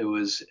corpsman who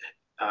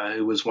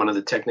was one of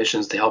the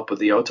technicians to help with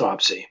the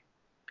autopsy.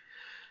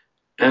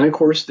 And of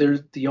course,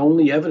 the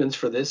only evidence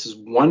for this is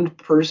one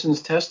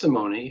person's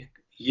testimony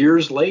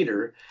years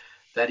later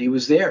that he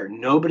was there.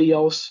 Nobody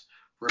else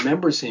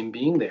remembers him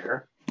being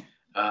there.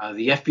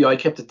 The FBI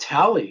kept a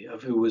tally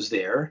of who was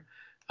there,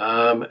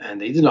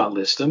 and they did not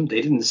list him.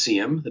 They didn't see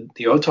him.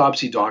 The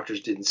autopsy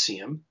doctors didn't see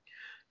him.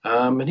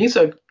 And he's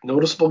a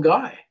noticeable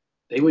guy.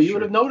 You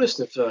would have noticed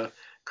if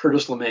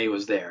Curtis LeMay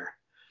was there.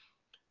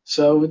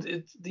 So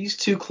these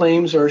two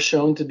claims are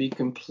shown to be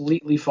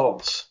completely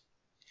false.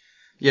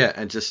 Yeah,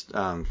 and just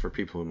for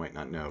people who might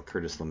not know,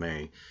 Curtis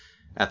LeMay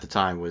at the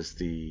time was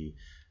the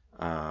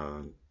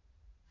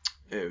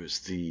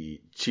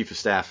chief of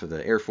staff of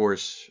the Air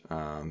Force.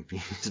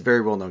 He's a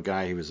very well-known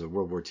guy. He was a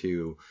World War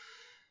II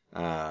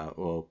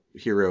hero /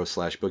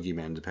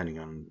 boogeyman, depending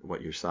on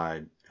what your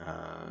side,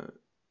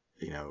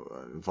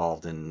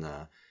 involved in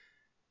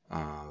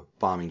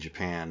bombing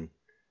Japan,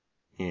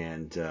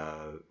 and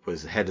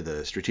was head of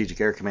the Strategic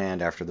Air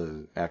Command after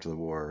the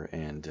war,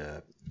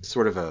 and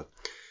sort of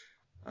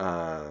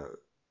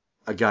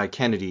a guy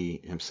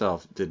Kennedy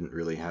himself didn't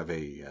really have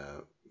a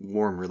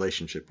warm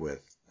relationship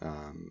with,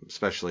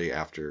 especially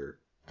after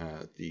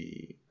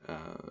the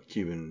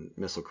Cuban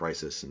Missile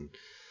Crisis and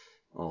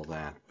all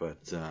that.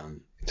 But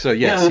so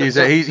yes,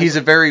 he's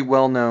a very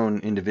well-known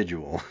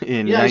individual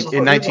in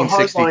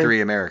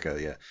 1963 America.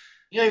 Yeah.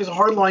 Yeah, he was a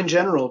hardline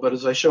general, but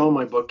as I show in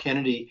my book,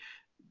 Kennedy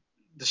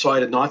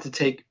decided not to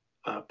take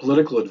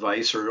political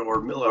advice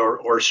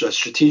or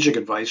strategic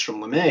advice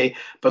from LeMay,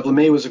 but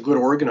LeMay was a good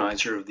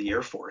organizer of the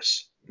Air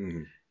Force,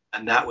 and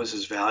that was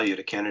his value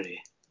to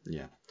Kennedy.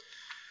 Yeah.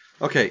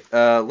 Okay,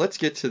 let's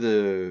get to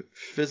the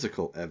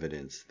physical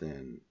evidence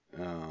then.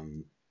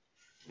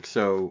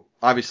 So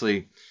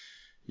obviously,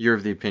 you're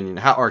of the opinion.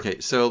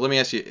 So let me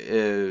ask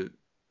you,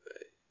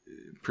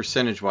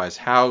 percentage-wise,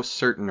 how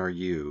certain are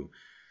you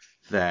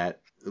that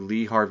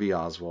Lee Harvey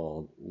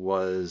Oswald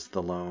was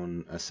the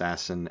lone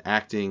assassin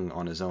acting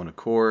on his own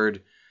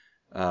accord,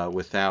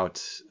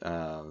 without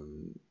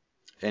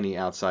any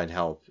outside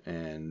help,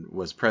 and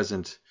was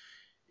present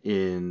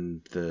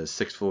in the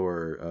 6th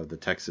floor of the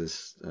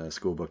Texas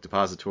School Book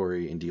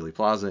Depository in Dealey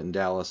Plaza in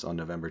Dallas on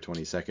November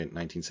 22nd,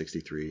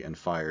 1963, and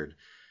fired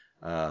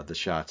the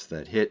shots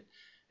that hit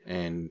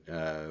and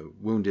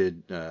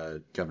wounded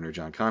Governor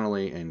John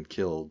Connally and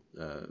killed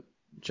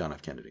John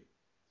F. Kennedy?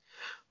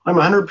 I'm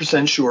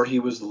 100% sure he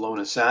was the lone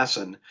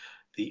assassin.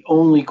 The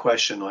only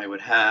question I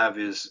would have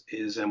is,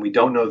 and we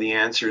don't know the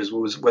answer, is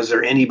was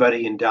there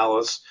anybody in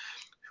Dallas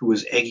who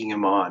was egging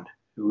him on,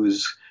 who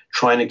was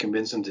trying to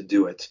convince him to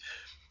do it?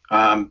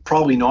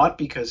 Probably not,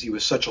 because he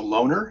was such a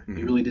loner.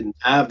 He really didn't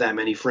have that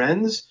many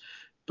friends,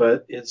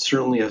 but it's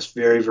certainly a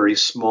very, very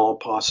small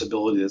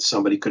possibility that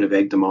somebody could have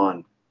egged him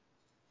on.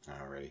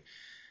 Alrighty.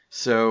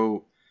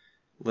 So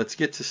let's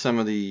get to some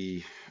of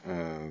the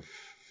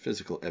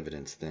physical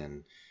evidence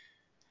then.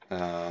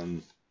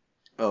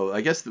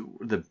 I guess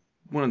the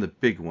one of the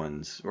big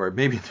ones, or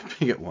maybe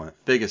the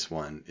biggest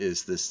one,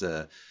 is this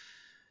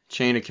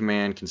chain of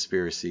command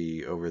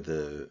conspiracy over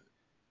the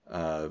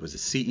was it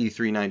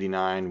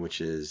CE-399,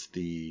 which is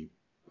the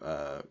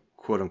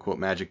quote unquote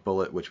magic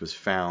bullet, which was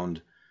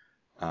found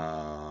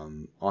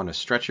on a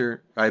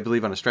stretcher, I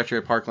believe, on a stretcher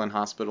at Parkland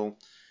Hospital.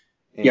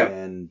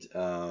 And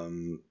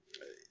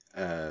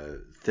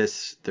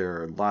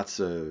there are lots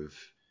of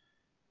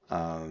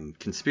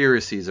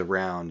conspiracies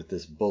around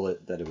this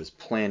bullet, that it was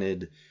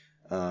planted.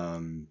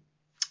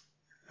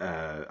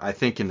 I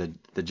think in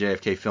the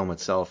JFK film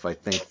itself, I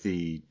think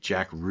the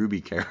Jack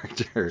Ruby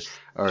character,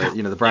 or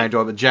the Brian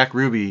Doyle, but Jack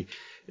Ruby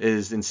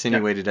is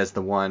insinuated as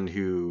the one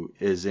who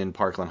is in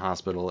Parkland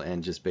Hospital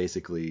and just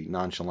basically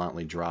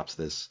nonchalantly drops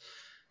this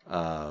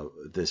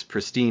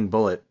pristine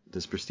bullet,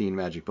 this pristine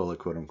magic bullet,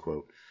 quote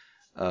unquote,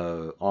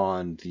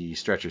 on the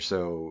stretcher.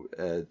 So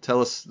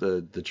tell us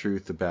the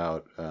truth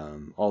about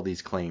all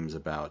these claims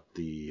about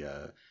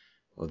the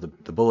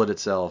bullet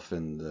itself,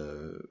 and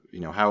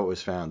how it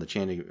was found,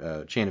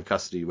 the chain of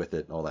custody with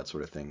it, all that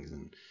sort of things.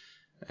 And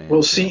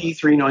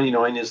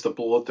CE-399 is the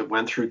bullet that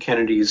went through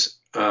Kennedy's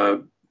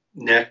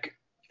neck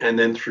and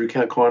then through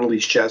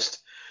Connally's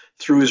chest,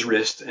 through his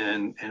wrist,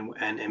 and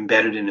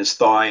embedded in his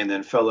thigh, and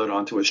then fell out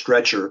onto a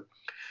stretcher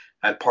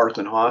at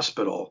Parkland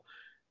Hospital.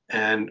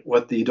 And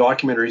what the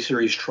documentary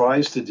series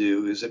tries to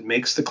do is it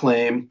makes the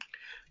claim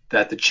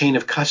that the chain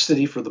of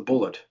custody for the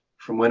bullet,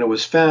 from when it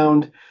was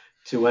found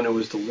to when it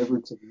was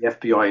delivered to the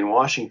FBI in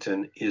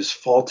Washington, is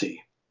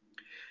faulty,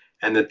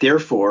 and that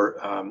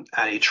therefore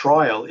at a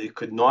trial it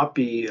could not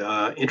be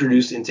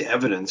introduced into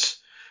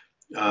evidence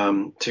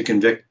to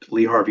convict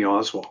Lee Harvey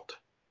Oswald.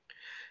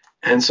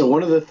 And so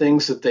one of the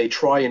things that they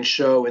try and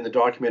show in the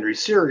documentary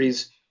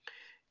series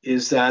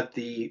is that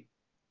the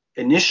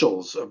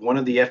initials of one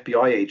of the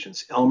FBI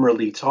agents, Elmer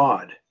Lee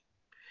Todd,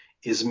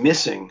 is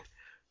missing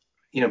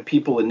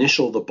people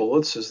initial the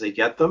bullets as they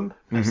get them,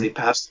 as they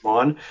pass them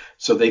on.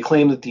 So they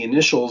claim that the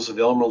initials of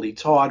Elmer Lee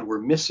Todd were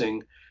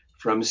missing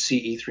from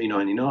CE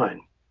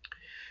 399.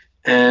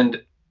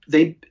 And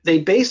they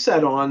based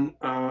that on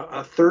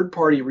a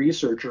third-party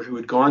researcher who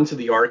had gone to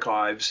the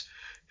archives,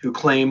 who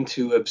claimed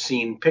to have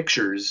seen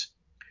pictures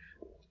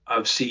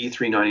of CE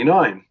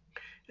 399.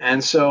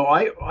 And so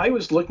I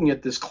was looking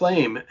at this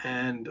claim,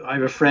 and I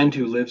have a friend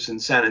who lives in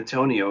San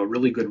Antonio, a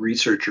really good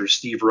researcher,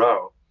 Steve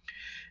Rowe.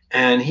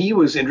 And he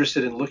was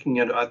interested in looking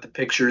at the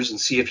pictures and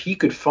see if he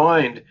could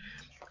find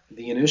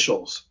the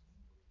initials.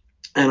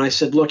 And I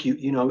said, look,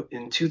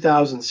 in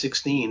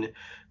 2016,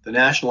 the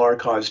National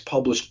Archives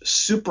published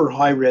super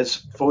high-res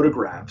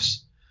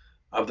photographs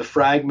of the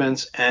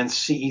fragments and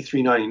CE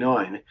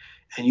 399,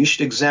 and you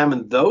should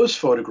examine those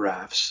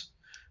photographs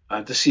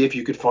to see if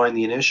you could find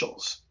the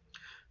initials.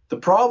 The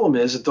problem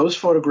is that those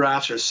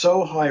photographs are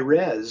so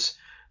high-res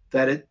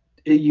that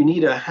you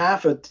need a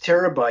half a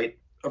terabyte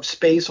of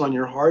space on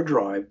your hard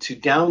drive to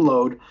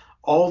download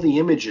all the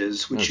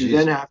images, which you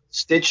then have to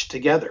stitch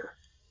together.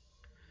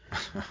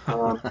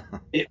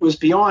 It was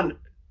beyond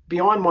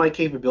my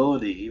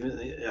capability,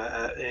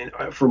 even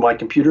for my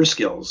computer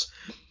skills.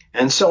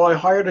 And so I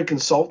hired a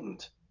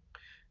consultant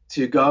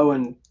to go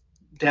and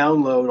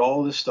download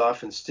all this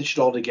stuff and stitch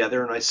it all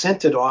together. And I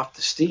sent it off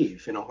to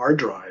Steve in a hard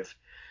drive.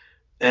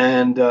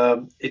 And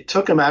it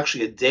took him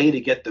actually a day to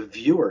get the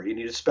viewer. You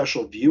need a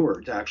special viewer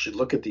to actually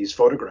look at these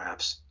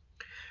photographs.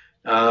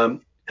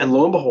 And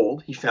lo and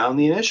behold, he found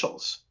the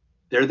initials.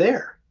 They're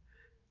there.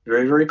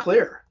 Very, very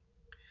clear.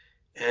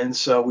 And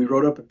so we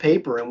wrote up a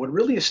paper. And what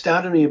really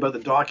astounded me about the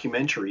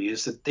documentary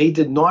is that they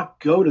did not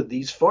go to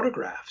these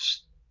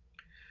photographs.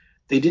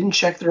 They didn't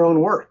check their own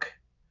work.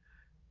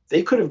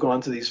 They could have gone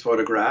to these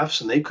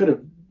photographs and they could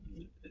have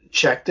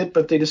checked it,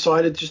 but they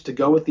decided just to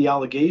go with the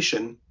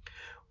allegation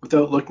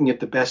without looking at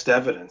the best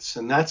evidence.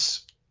 And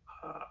that's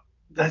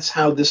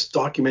how this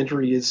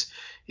documentary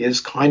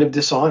is kind of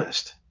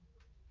dishonest.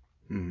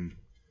 Mm-hmm.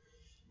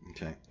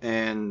 Okay.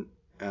 And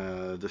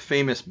the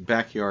famous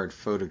backyard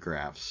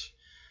photographs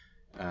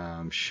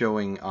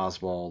showing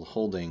Oswald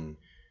holding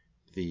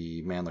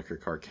the Mannlicher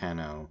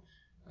Carcano,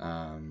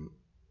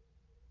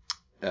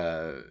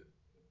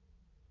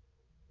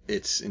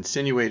 it's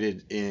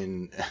insinuated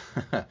in,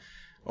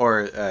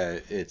 or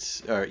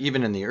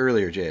even in the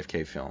earlier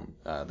JFK film,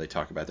 they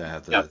talk about that, how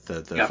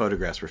the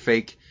photographs were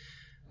fake.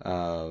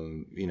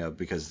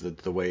 Because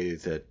the way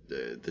that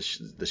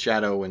the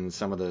shadow and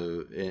some of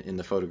in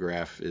the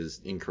photograph is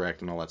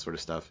incorrect and all that sort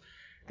of stuff.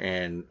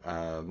 And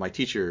my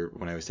teacher,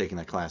 when I was taking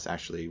that class,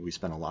 actually, we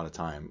spent a lot of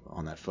time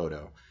on that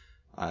photo.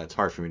 It's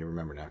hard for me to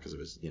remember now because it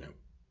was,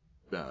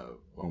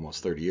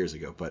 almost 30 years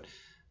ago. But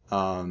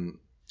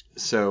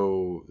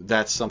so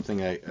that's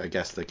something I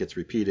guess that gets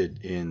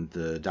repeated in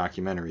the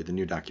documentary, the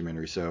new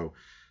documentary. So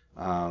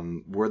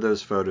were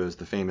those photos,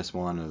 the famous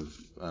one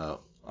of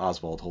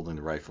Oswald holding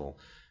the rifle,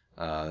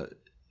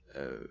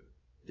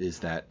 is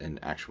that an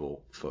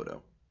actual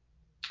photo,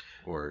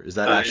 or is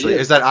that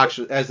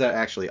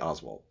actually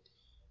Oswald?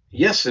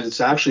 Yes,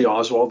 it's actually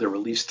Oswald. There were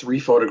at least 3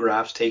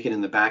 photographs taken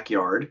in the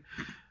backyard.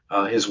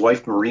 His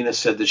wife Marina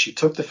said that she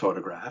took the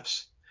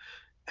photographs,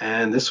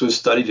 and this was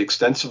studied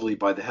extensively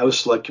by the House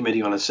Select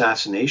Committee on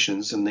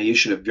Assassinations, and they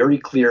issued a very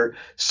clear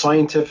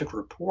scientific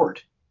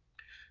report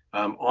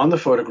on the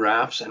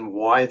photographs and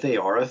why they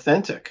are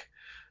authentic.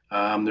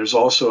 There's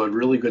also a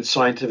really good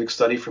scientific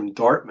study from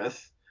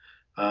Dartmouth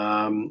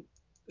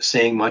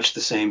saying much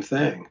the same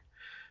thing.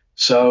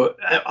 So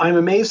I'm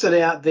amazed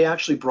that they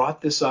actually brought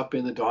this up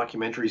in the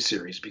documentary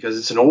series, because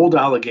it's an old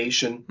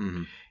allegation.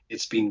 Mm-hmm.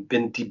 It's been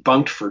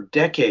debunked for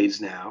decades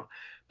now,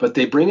 but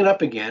they bring it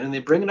up again, and they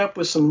bring it up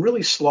with some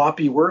really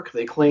sloppy work.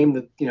 They claim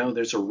that,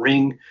 there's a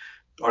ring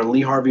on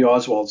Lee Harvey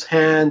Oswald's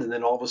hand, and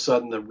then all of a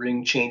sudden the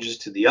ring changes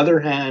to the other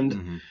hand.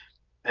 Mm-hmm.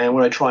 And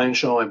what I try and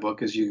show in my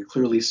book is you can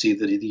clearly see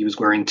that he was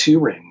wearing 2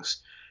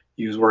 rings.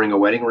 He was wearing a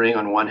wedding ring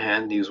on one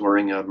hand, and he was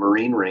wearing a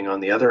Marine ring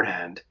on the other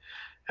hand.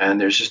 And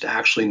there's just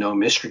actually no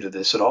mystery to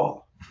this at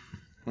all.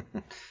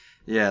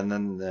 Yeah, and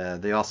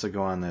then they also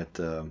go on that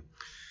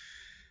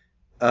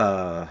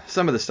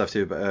some of the stuff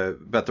too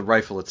about the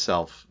rifle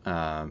itself.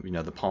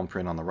 The palm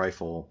print on the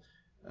rifle.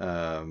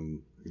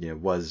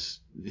 Was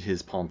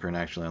his palm print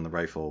actually on the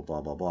rifle?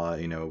 Blah blah blah.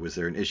 Was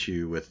there an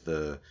issue with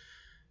the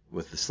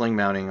sling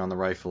mounting on the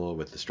rifle,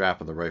 with the strap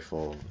of the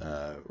rifle,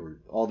 or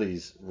all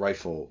these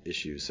rifle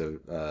issues?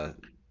 So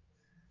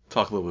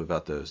talk a little bit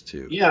about those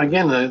too. Yeah,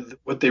 again,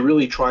 what they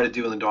really try to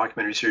do in the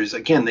documentary series,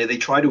 again, they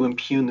try to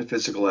impugn the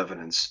physical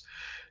evidence.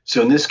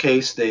 So in this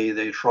case,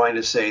 they're trying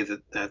to say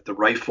that the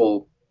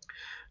rifle,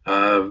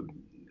 the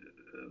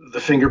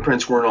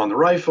fingerprints weren't on the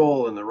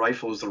rifle, and the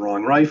rifle is the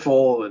wrong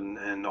rifle,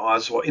 and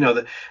Oswald,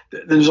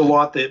 there's a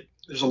lot that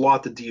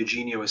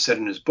Diogenio has said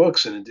in his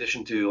books, in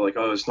addition to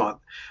it's not,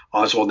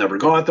 Oswald never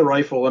got the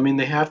rifle. I mean,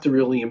 they have to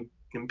really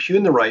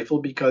impugn the rifle,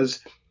 because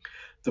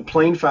the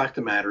plain fact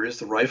of the matter is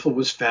the rifle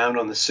was found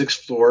on the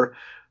 6th floor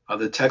of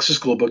the Texas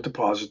School Book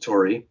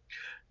Depository.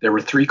 There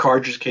were 3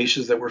 cartridge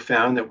cases that were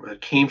found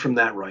that came from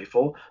that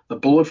rifle. The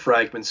bullet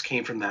fragments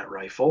came from that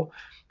rifle,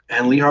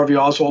 and Lee Harvey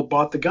Oswald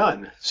bought the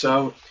gun.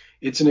 So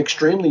it's an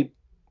extremely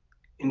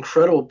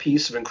incredible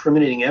piece of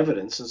incriminating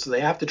evidence, and so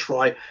they have to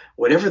try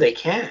whatever they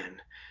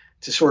can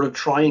to sort of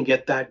try and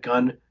get that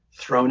gun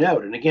thrown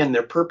out. And again,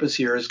 their purpose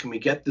here is, can we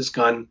get this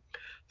gun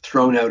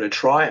thrown out at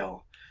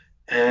trial?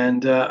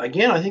 And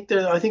again, I think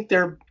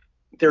their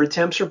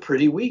attempts are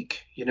pretty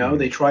weak.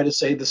 They try to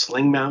say the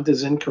sling mount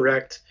is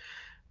incorrect,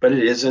 but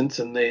it isn't,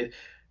 and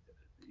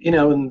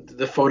and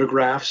the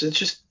photographs, it's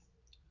just,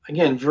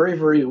 again, very,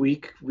 very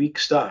weak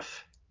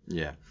stuff.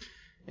 Yeah.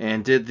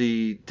 And did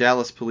the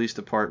Dallas Police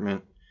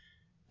Department,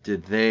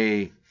 did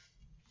they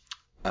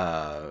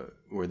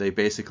were they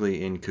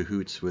basically in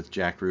cahoots with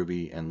Jack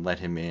Ruby and let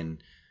him in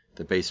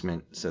the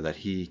basement so that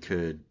he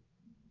could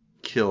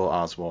kill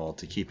Oswald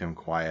to keep him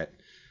quiet?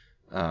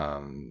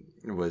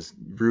 Was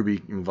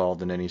Ruby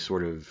involved in any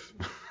sort of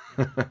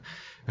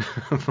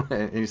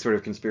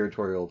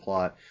conspiratorial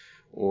plot,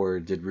 or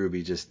did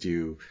Ruby just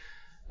do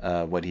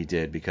what he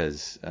did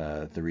because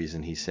the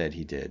reason he said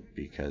he did,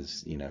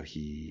 because he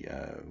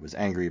was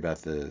angry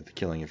about the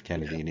killing of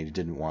Kennedy, and he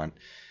didn't want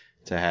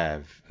to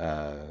have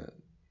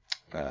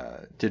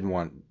didn't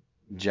want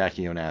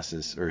Jackie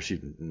Onassis, or she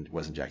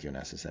wasn't Jackie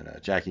Onassis,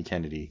 and Jackie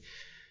Kennedy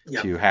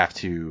to have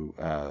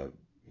to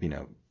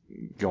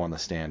go on the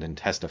stand and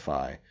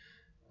testify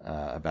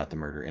about the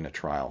murder in a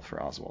trial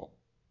for Oswald.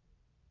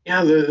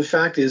 Yeah, the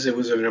fact is, it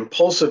was an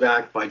impulsive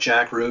act by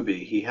Jack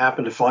Ruby. He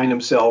happened to find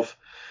himself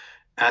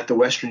at the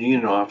Western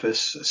Union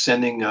office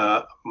sending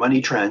a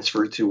money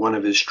transfer to one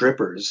of his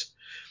strippers.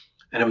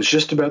 And it was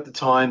just about the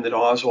time that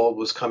Oswald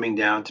was coming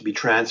down to be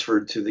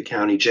transferred to the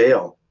county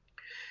jail.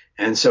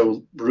 And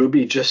so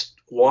Ruby just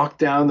walked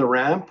down the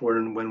ramp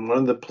when one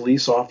of the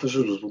police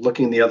officers was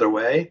looking the other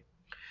way,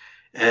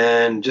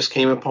 and just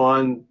came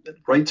upon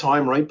right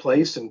time, right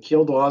place, and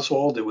killed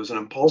Oswald. It was an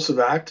impulsive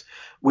act,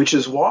 which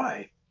is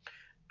why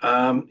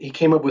he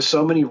came up with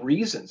so many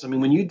reasons. I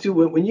mean, when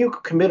you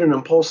commit an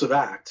impulsive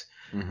act,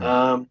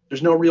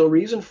 there's no real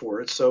reason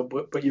for it. So,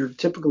 but you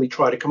typically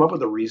try to come up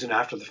with a reason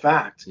after the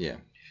fact. Yeah.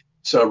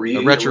 So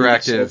a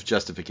retroactive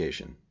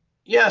justification.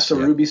 Yeah. So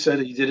Ruby said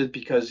that he did it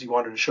because he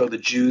wanted to show the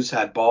Jews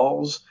had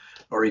balls,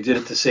 or he did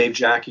it to save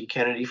Jackie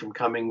Kennedy from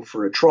coming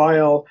for a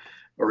trial,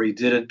 or he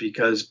did it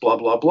because blah,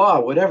 blah, blah,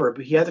 whatever.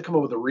 But he had to come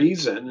up with a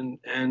reason.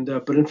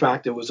 But in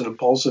fact, it was an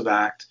impulsive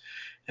act.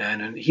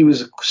 And he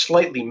was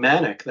slightly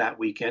manic that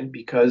weekend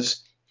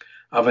because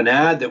of an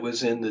ad that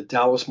was in the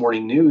Dallas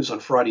Morning News on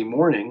Friday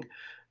morning,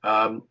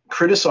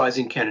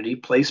 criticizing Kennedy,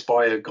 placed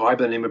by a guy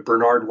by the name of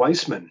Bernard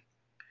Weissman,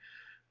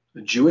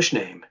 a Jewish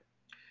name.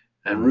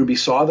 And Ruby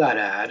saw that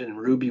ad, and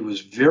Ruby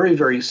was very,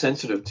 very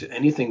sensitive to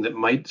anything that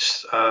might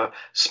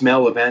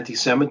smell of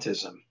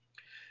anti-Semitism.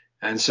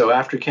 And so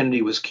after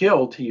Kennedy was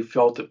killed, he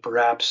felt that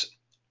perhaps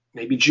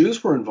maybe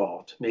Jews were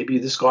involved. Maybe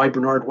this guy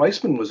Bernard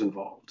Weissman was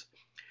involved.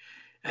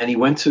 And he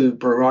went to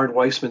Bernard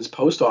Weissman's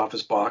post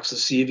office box to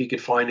see if he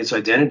could find his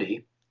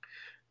identity.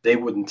 They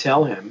wouldn't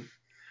tell him.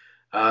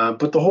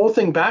 But the whole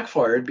thing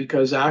backfired,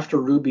 because after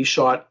Ruby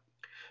shot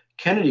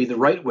Kennedy, the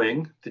right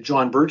wing, the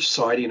John Birch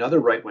Society and other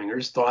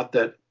right-wingers thought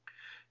that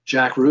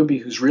Jack Ruby,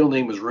 whose real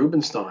name was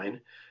Rubenstein,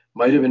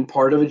 might have been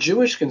part of a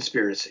Jewish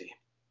conspiracy.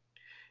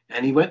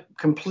 And he went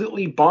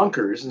completely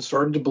bonkers and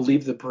started to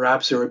believe that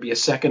perhaps there would be a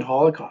second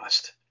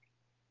Holocaust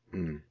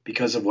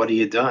because of what he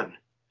had done.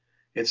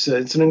 It's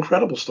an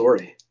incredible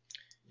story.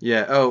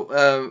 Yeah.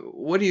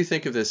 What do you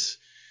think of this?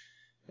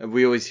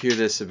 We always hear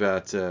this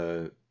about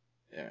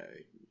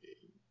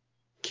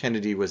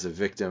Kennedy was a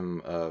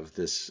victim of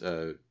this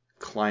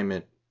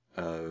climate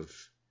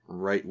of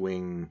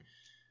right-wing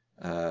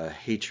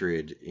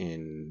hatred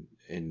in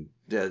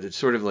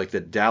sort of like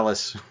that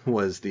Dallas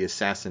was the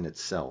assassin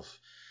itself,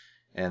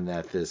 and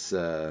that this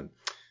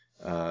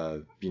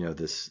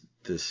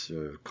this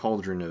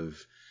cauldron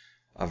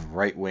of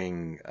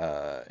right-wing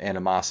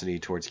animosity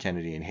towards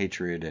Kennedy and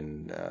hatred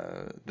and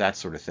that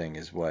sort of thing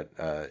is what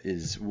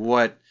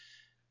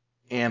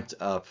amped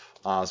up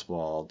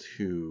Oswald,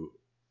 who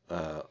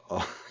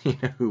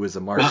who was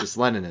a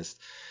Marxist-Leninist,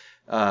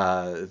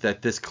 that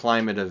this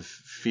climate of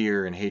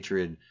fear and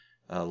hatred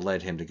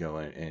led him to go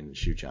and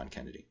shoot John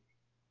Kennedy.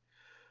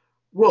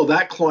 Well,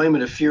 that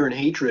climate of fear and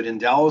hatred in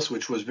Dallas,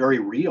 which was very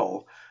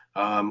real,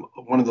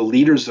 one of the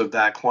leaders of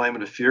that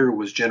climate of fear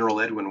was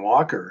General Edwin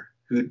Walker,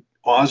 who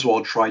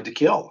Oswald tried to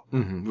kill. He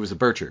was a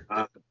Bircher.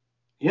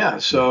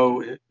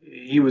 So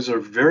he was a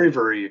very,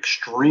 very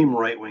extreme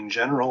right-wing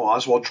general.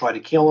 Oswald tried to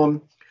kill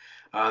him.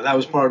 That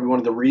was probably one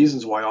of the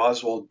reasons why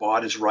Oswald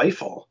bought his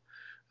rifle.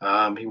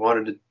 He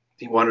wanted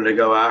to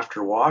go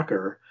after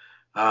Walker,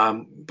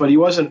 but he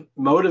wasn't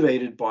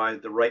motivated by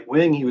the right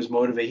wing. He was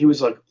motivated. He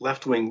was a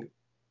left-wing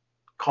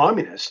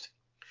communist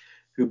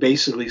who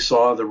basically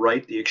saw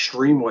the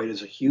extreme right,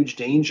 as a huge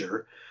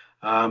danger.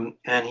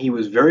 And he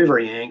was very,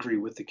 very angry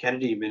with the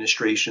Kennedy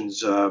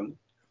administration's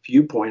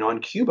viewpoint on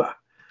Cuba.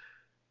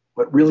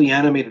 What really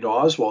animated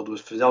Oswald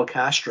was Fidel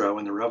Castro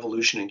and the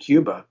revolution in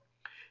Cuba.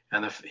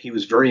 and he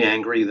was very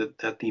angry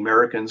that the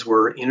Americans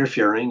were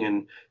interfering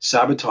and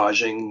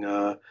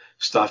sabotaging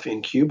stuff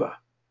in Cuba.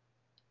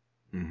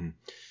 Mm-hmm.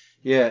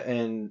 Yeah,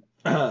 and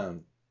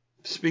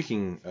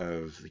speaking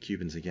of the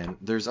Cubans again,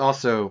 there's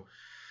also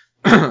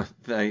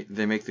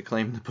they make the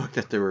claim in the book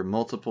that there were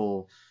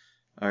multiple,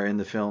 or in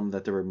the film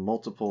that there were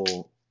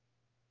multiple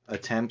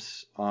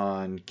attempts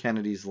on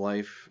Kennedy's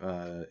life,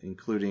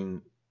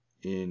 including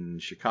in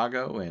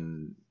Chicago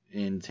and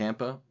in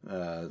Tampa,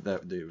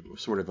 that they were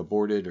sort of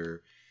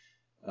aborted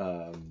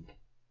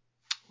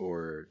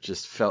or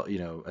just fell,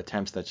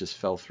 attempts that just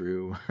fell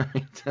through.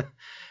 Talk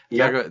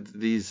about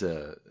these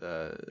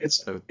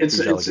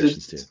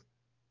allegations too.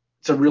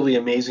 It's a really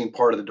amazing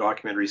part of the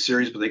documentary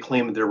series, but they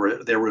claim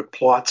that there were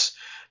plots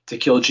to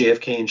kill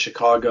JFK in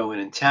Chicago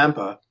and in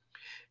Tampa,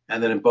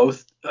 and then in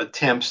both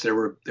attempts there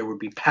would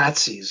be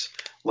patsies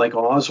like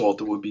Oswald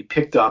that would be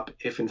picked up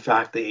if in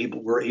fact they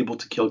were able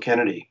to kill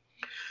Kennedy.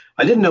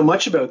 I didn't know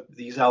much about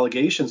these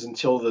allegations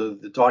until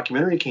the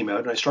documentary came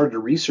out, and I started to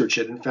research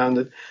it and found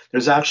that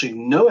there's actually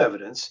no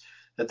evidence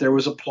that there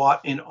was a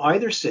plot in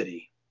either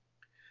city.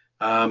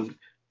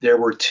 There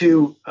were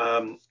two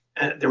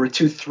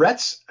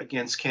threats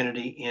against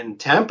Kennedy in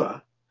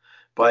Tampa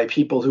by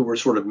people who were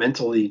sort of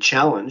mentally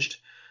challenged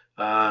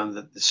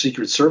that the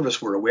Secret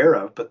Service were aware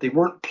of, but they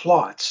weren't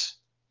plots.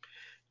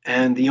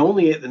 And the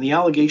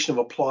allegation of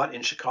a plot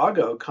in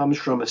Chicago comes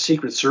from a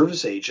Secret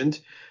Service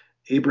agent,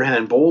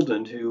 Abraham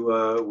Bolden, who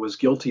was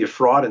guilty of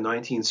fraud in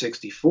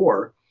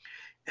 1964,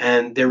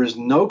 and there is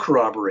no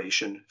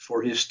corroboration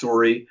for his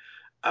story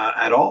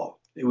at all.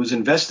 It was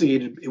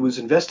investigated. It was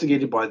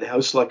investigated by the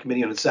House Select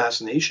Committee on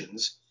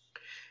Assassinations,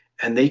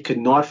 and they could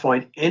not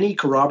find any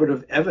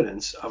corroborative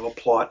evidence of a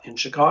plot in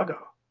Chicago.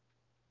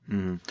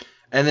 Mm-hmm.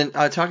 And then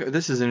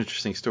this is an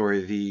interesting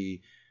story.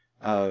 The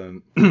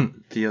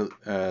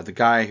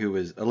guy who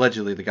was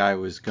allegedly the guy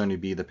who was going to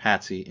be the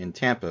patsy in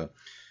Tampa.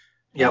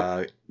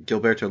 Yep.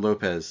 Gilberto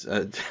Lopez.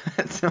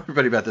 Tell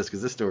everybody about this,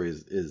 because this story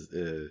is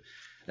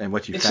and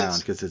what you found,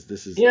 because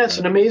this is it's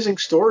an amazing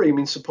story. I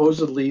mean,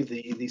 supposedly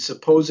the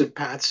supposed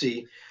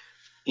patsy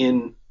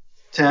in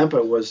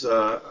Tampa was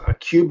a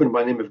Cuban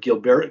by the name of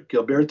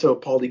Gilberto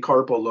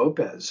Policarpo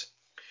Lopez.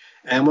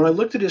 And when I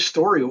looked at his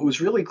story, what was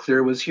really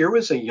clear was here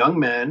was a young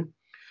man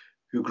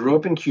who grew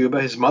up in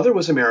Cuba. His mother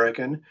was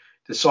American.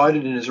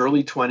 Decided in his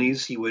early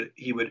 20s he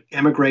would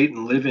emigrate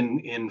and live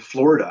in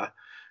Florida.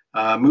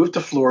 Moved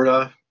to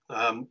Florida,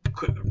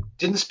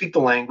 didn't speak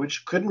the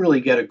language, couldn't really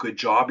get a good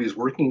job. He was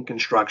working in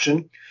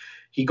construction.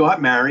 He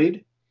got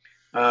married.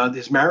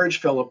 His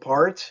marriage fell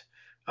apart,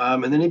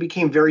 and then he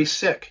became very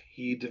sick.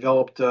 He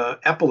developed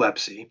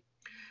epilepsy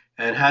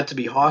and had to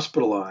be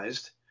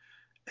hospitalized,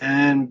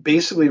 and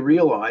basically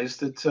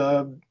realized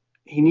that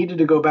he needed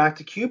to go back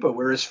to Cuba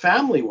where his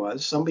family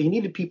was. He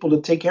needed people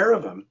to take care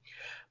of him.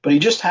 But he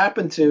just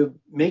happened to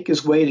make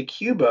his way to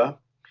Cuba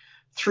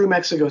through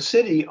Mexico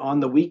City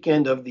on the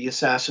weekend of the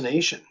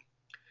assassination.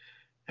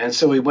 And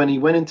so when he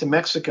went into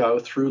Mexico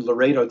through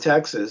Laredo,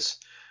 Texas,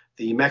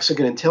 the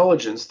Mexican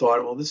intelligence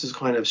thought, well, this is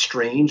kind of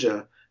strange,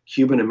 a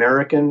Cuban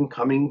American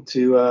coming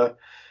to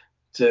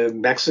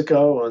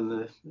Mexico on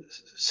the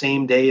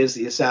same day as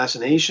the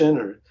assassination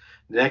or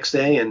the next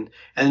day. And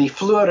he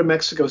flew out of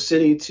Mexico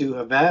City to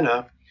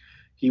Havana.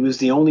 He was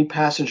the only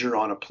passenger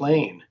on a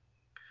plane.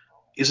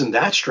 Isn't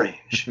that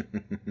strange?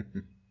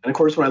 And of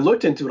course, when I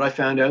looked into it, I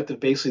found out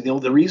that basically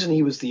the reason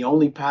he was the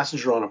only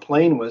passenger on a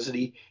plane was that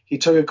he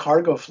took a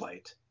cargo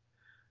flight.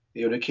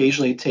 He would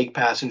occasionally take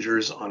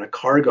passengers on a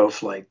cargo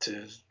flight.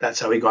 That's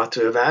how he got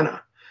to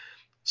Havana.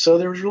 So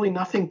there was really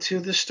nothing to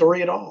this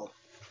story at all.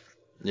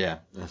 Yeah,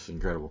 that's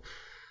incredible.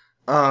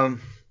 All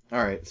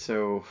right,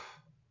 so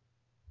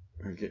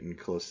we're getting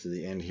close to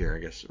the end here, I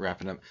guess,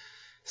 wrapping up.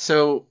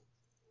 So,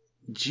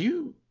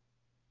 do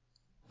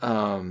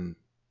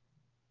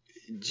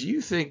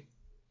you think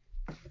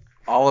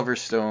Oliver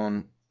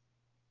Stone,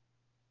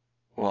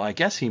 well, I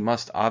guess he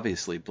must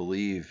obviously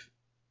believe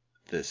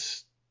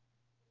this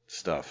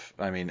stuff.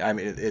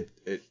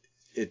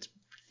 It's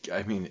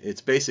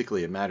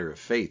basically a matter of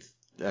faith,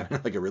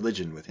 like a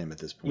religion with him at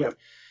this point. Yep.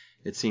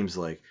 It seems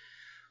like.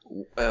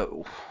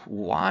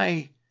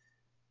 Why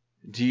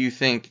do you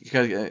think?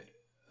 Because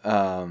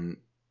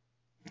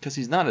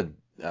he's not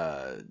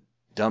a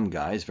dumb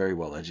guy. He's very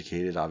well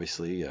educated,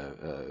 obviously.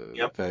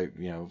 Yep.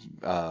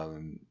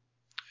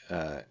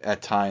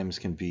 At times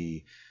can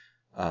be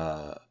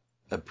a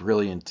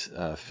brilliant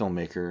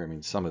filmmaker. I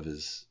mean, some of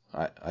his,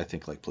 I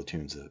think, like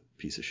Platoon's a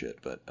piece of shit,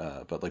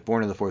 but like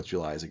Born on the 4th of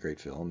July is a great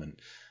film and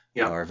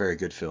or a very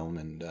good film.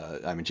 And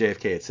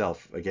JFK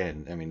itself,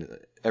 again, I mean,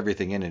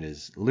 everything in it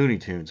is Looney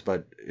Tunes,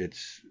 but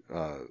it's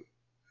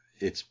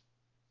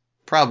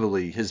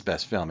probably his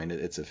best film. I mean,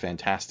 it's a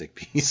fantastic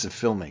piece of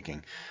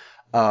filmmaking.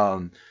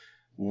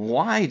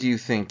 Why do you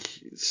think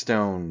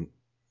Stone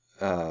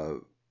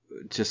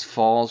just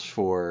falls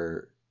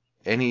for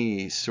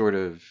any sort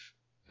of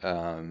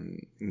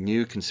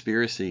new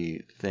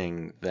conspiracy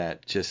thing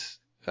that just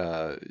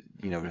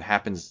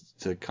happens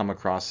to come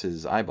across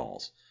his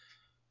eyeballs?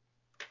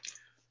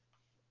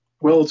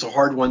 Well, it's a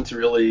hard one to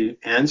really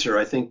answer.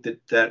 I think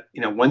that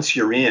once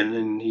you're in,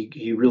 and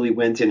he really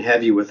went in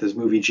heavy with his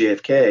movie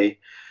JFK,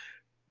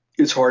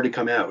 it's hard to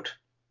come out.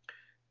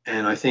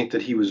 And I think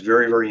that he was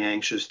very, very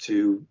anxious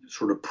to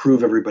sort of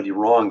prove everybody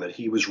wrong, that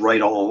he was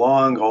right all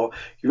along. You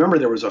remember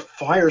there was a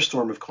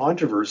firestorm of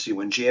controversy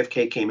when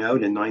JFK came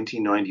out in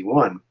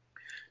 1991,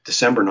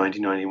 December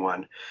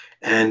 1991,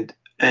 and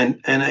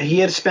he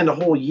had spent a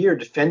whole year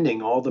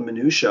defending all the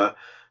minutia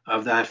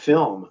of that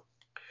film.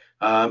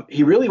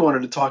 He really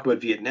wanted to talk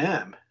about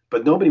Vietnam,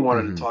 but nobody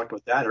wanted to talk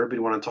about that. Everybody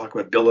wanted to talk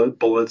about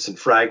bullets and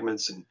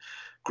fragments and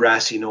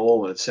grassy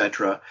knoll,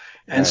 etc.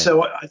 And Right.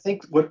 so I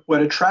think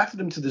what attracted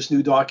him to this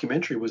new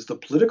documentary was the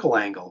political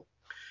angle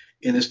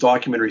in this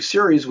documentary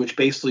series, which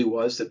basically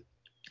was that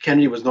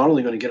Kennedy was not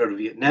only going to get out of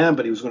Vietnam,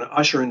 but he was going to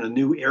usher in a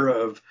new era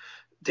of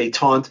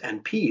détente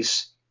and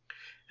peace,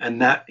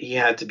 and that he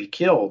had to be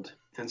killed.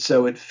 And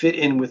so it fit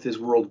in with his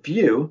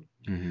worldview.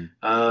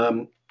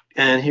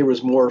 And here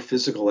was more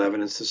physical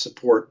evidence to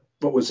support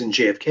what was in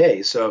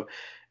JFK. So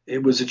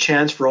it was a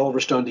chance for Oliver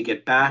Stone to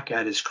get back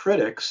at his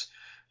critics,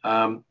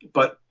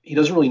 but he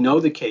doesn't really know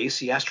the case.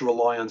 He has to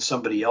rely on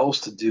somebody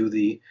else to do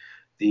the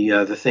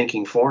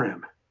thinking for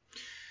him.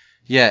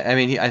 Yeah, I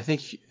mean, I think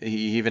he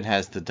even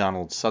has the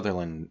Donald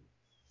Sutherland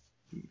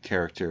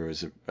character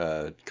as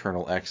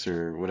Colonel X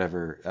or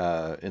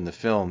whatever in the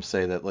film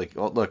say that, like,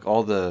 look,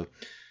 all the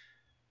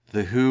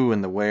who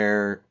and the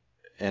where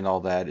and all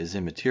that is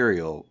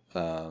immaterial.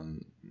 The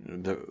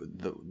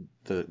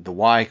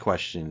why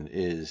question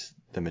is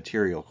the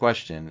material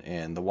question,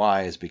 and the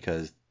why is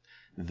because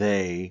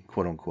they,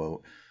 quote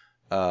unquote,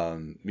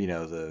 the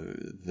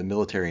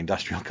military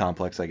industrial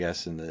complex, I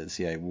guess, and the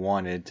CIA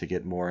wanted to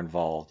get more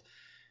involved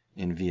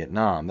in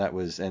Vietnam.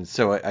 And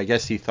so I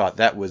guess he thought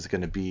that was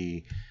going to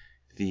be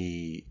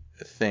the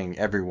thing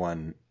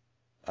everyone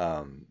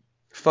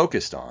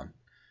focused on.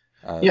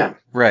 Yeah.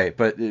 Right,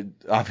 but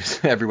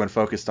obviously everyone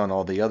focused on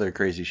all the other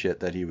crazy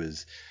shit that he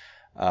was,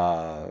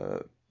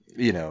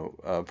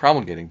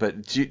 promulgating.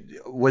 But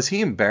was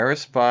he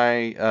embarrassed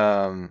by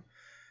the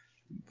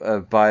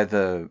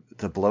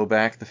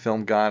blowback the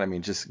film got? I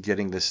mean, just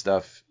getting this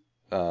stuff,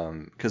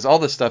 because all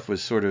this stuff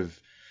was sort of,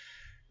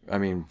 I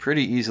mean,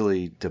 pretty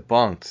easily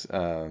debunked.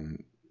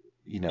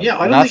 Yeah,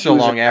 I don't not think so he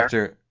was long embarrassed.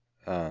 after.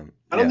 I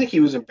don't think he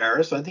was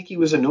embarrassed. I think he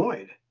was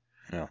annoyed.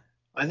 Yeah.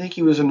 I think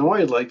he was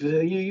annoyed. Like,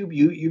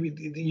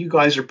 you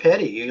guys are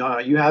petty.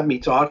 You have me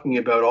talking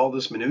about all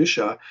this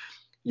minutia.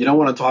 You don't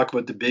want to talk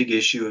about the big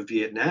issue of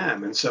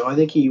Vietnam, and so I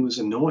think he was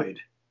annoyed.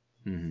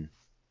 All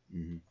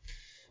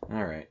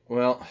right.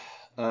 Well,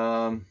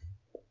 I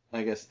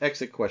guess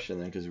exit question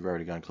then, because we've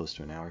already gone close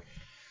to an hour.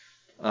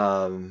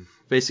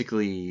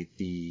 Basically,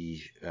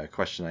 the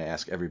question I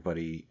ask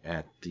everybody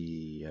at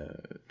the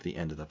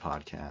end of the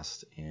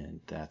podcast,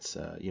 and that's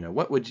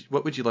what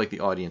would you like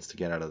the audience to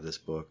get out of this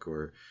book,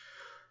 or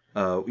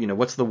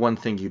what's the one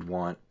thing you'd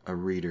want a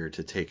reader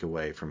to take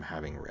away from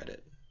having read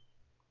it?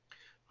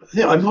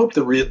 Yeah, I hope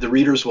the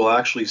readers will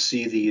actually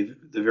see the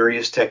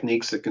various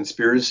techniques that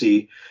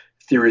conspiracy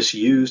theorists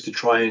use to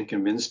try and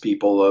convince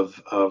people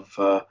of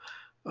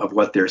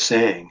what they're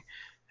saying.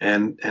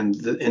 And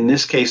in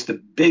this case, the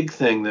big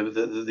thing,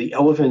 the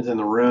elephant in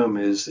the room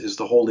is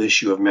the whole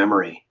issue of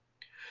memory,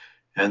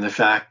 and the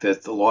fact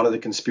that a lot of the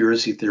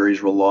conspiracy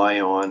theories rely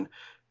on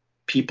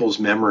people's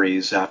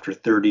memories after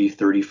 30,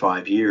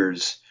 35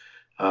 years,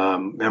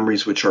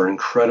 memories which are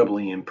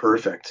incredibly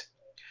imperfect.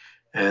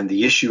 And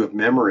the issue of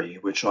memory,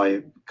 which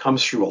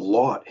comes through a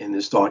lot in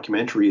this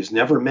documentary, is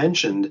never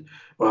mentioned.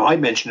 Well, I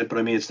mentioned it, but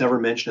I mean, it's never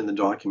mentioned in the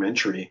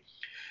documentary.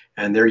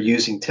 And they're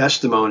using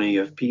testimony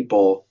of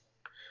people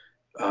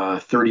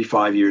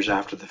 35 years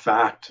after the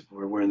fact,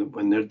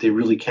 when they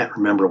really can't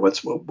remember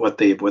what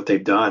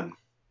they've done.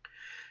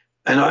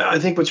 And I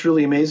think what's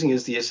really amazing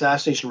is the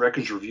Assassination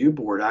Records Review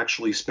Board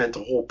actually spent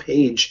a whole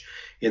page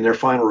in their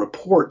final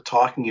report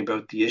talking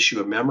about the issue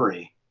of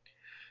memory,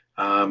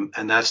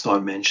 and that's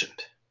not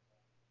mentioned.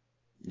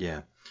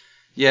 Yeah.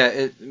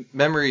 Yeah,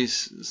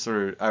 memories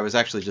sort of. I was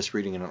actually just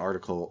reading an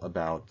article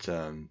about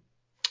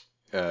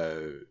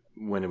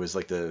when it was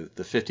like the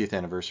 50th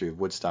anniversary of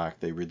Woodstock.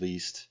 They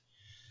released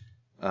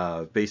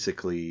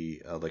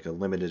basically like a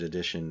limited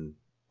edition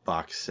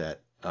box set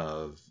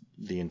of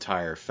the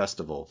entire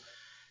festival,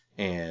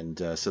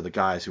 and so the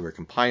guys who were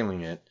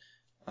compiling it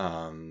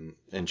and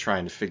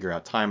trying to figure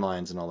out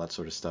timelines and all that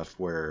sort of stuff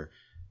were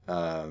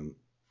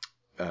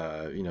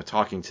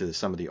talking to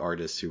some of the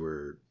artists who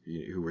were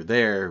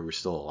there, who were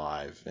still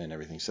alive and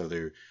everything. So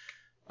they're,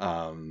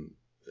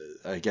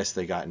 I guess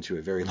they got into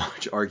a very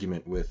large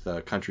argument with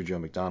Country Joe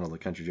McDonald, the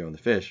Country Joe and the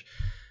Fish,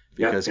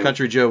 because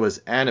Country Joe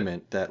was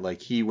adamant that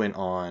like he went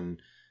on,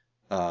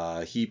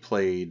 he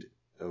played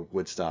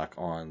Woodstock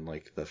on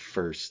like the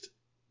first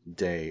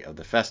day of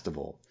the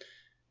festival.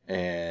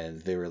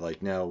 And they were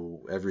like,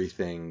 no,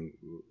 everything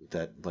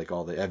that, like,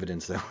 all the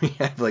evidence that we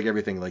have, like,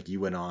 everything, like, you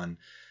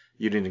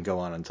didn't go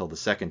on until the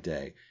second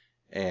day.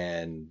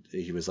 And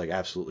he was like,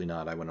 absolutely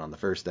not. I went on the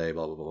first day,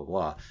 blah, blah, blah,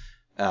 blah,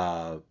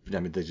 blah. I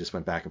mean, they just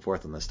went back and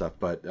forth on this stuff.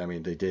 But, I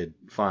mean, they did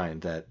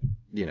find that,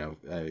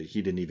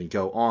 he didn't even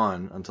go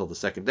on until the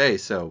second day.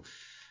 So,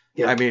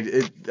 Yeah.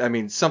 I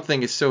mean,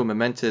 something is so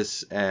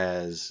momentous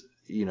as,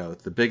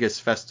 the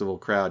biggest festival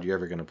crowd you're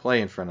ever going to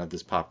play in front of,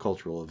 this pop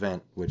cultural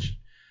event, which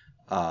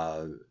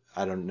I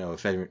don't know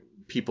if any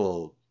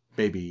people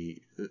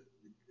maybe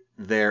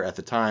there at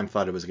the time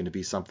thought it was going to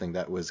be something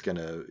that was going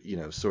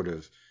to, sort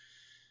of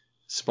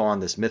spawn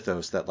this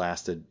mythos that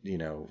lasted,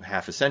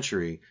 half a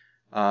century.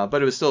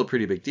 But it was still a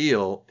pretty big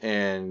deal.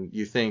 And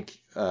you think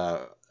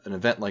an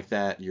event like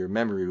that, your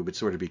memory would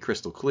sort of be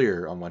crystal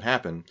clear on what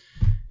happened.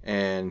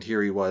 And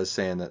here he was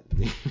saying that,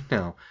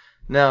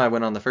 no, I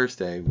went on the first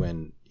day,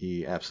 when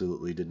he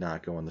absolutely did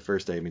not go on the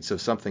first day. I mean, so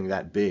something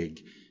that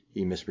big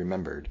he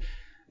misremembered.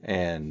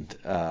 And,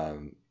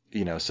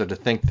 so to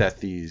think that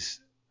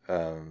these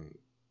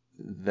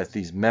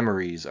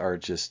memories are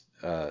just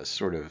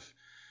sort of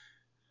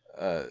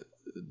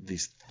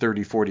these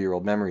 30,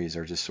 40-year-old memories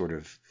are just sort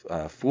of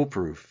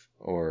foolproof,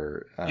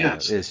 or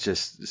Yes. is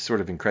just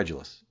sort of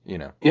incredulous,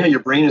 Yeah,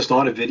 your brain is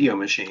not a video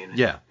machine.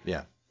 Yeah,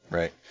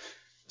 right.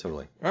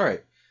 Totally. All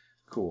right.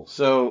 Cool.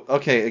 So,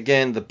 okay,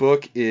 again, the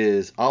book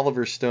is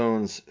Oliver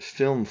Stone's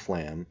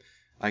Film-Flam.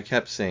 I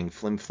kept saying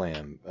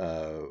Flim-Flam,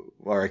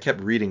 or I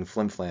kept reading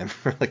Flim-Flam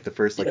for like the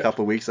first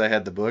couple weeks I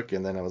had the book,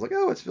 and then I was like,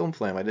 oh, it's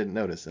Film-Flam. I didn't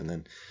notice, and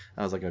then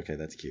I was like, okay,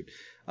 that's cute.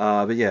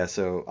 But yeah,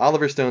 so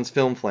Oliver Stone's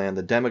Film-Flam,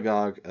 the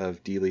Demagogue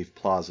of Dealey,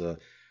 Plaza.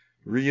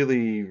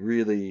 Really,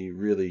 really,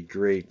 really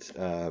great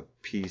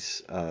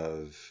piece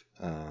of,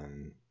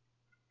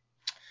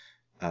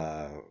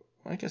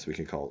 I guess we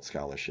can call it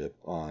scholarship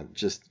on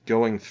just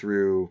going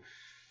through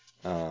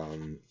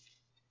all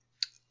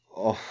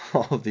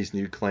of these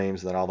new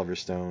claims that Oliver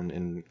Stone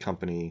and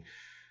company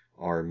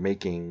are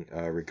making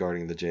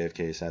regarding the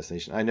JFK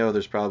assassination. I know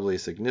there's probably a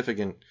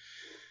significant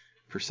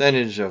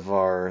percentage of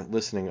our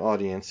listening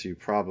audience who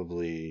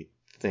probably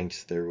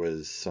thinks there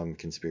was some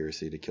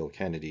conspiracy to kill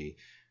Kennedy.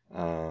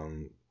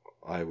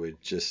 I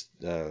would just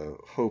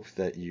hope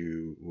that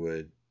you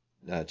would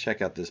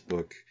check out this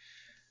book,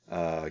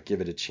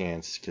 give it a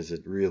chance, because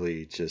it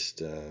really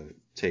just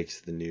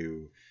takes the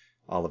new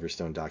Oliver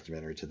Stone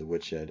documentary to the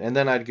woodshed. And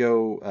then I'd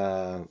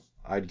go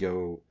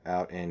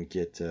out and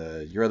get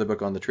your other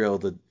book, On the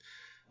Trail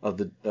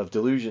of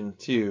Delusion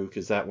too,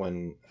 because that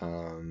one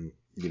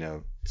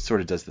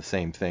sort of does the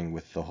same thing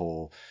with the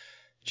whole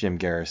Jim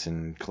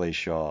Garrison, Clay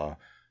Shaw,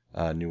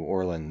 New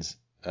Orleans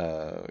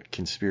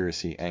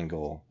conspiracy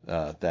angle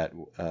that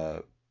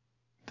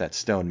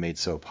Stone made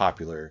so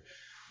popular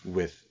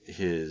with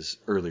his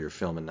earlier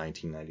film in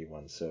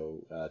 1991.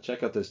 So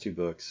check out those two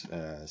books,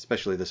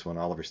 especially this one,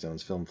 Oliver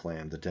Stone's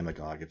Film-Flam, The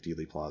Demagogue of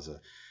Dealey Plaza,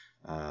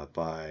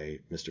 by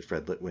Mr.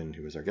 Fred Litwin,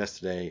 who is our guest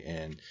today.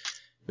 And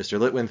Mr.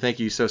 Litwin, thank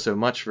you so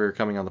much for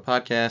coming on the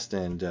podcast,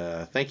 and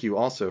thank you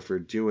also for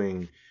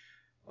doing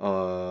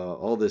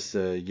all this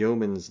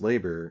yeoman's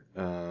labor,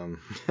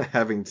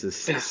 having to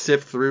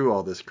sift through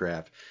all this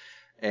crap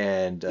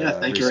and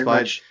thank you very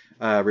much.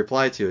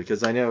 Reply to it,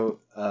 because I know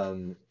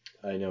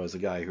as a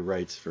guy who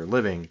writes for a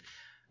living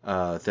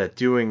that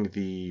doing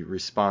the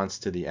response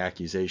to the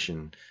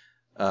accusation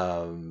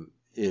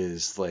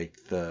is like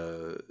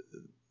the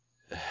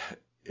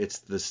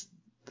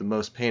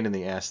most pain in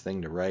the ass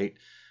thing to write.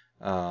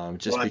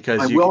 Because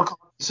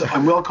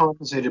I'm well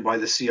compensated by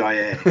the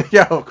CIA.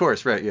 Yeah, of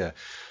course, right, yeah.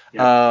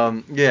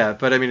 Yeah.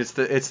 But I mean,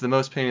 it's the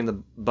most pain in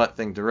the butt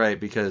thing to write,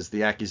 because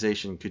the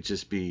accusation could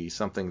just be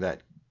something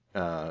that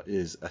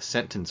is a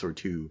sentence or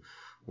two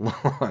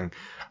long.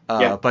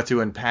 But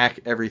to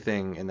unpack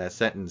everything in that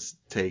sentence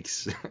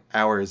takes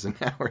hours and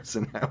hours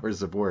and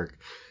hours of work.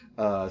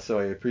 So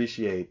I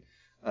appreciate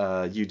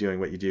you doing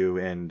what you do,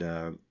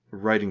 and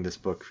writing this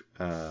book,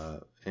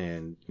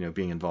 and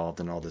being involved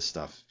in all this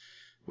stuff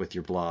with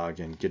your blog,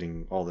 and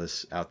getting all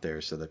this out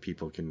there so that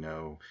people can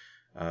know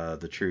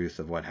the truth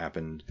of what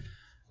happened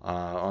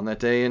on that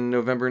day in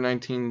November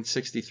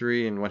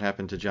 1963 and what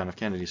happened to John F.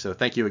 Kennedy. So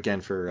thank you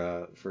again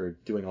for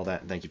doing all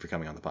that, and thank you for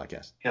coming on the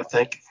podcast. Yeah,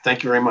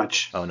 thank you very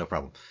much. Oh, no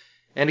problem.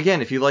 And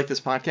again, if you like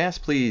this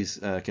podcast, please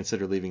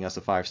consider leaving us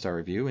a 5-star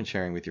review and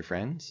sharing with your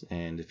friends.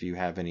 And if you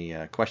have any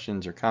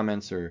questions or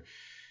comments, or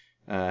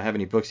have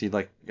any books you'd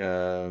like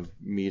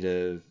me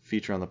to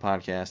feature on the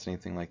podcast,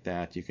 anything like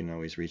that, you can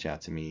always reach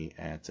out to me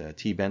at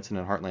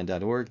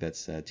tbenson@heartland.org.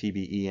 That's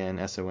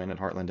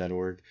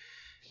tbenson@heartland.org.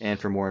 And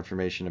for more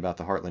information about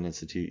the Heartland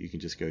Institute, you can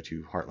just go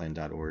to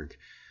heartland.org.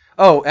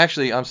 Oh,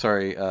 actually, I'm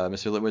sorry,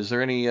 Mr. Litwin, was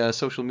there any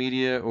social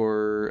media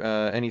or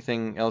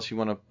anything else you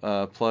want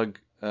to plug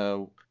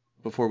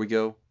before we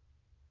go?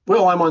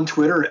 Well, I'm on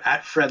Twitter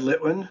at Fred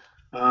Litwin,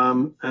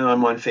 and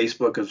I'm on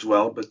Facebook as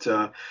well. But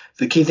the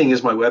key thing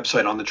is my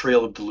website,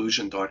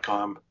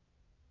 onthetrailofdelusion.com.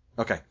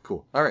 Okay,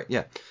 cool. All right,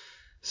 yeah.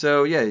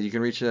 So, yeah, you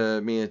can reach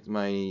me at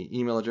my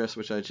email address,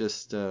 which I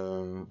just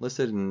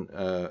listed. And,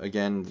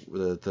 again,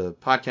 the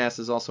podcast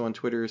is also on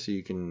Twitter, so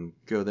you can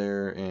go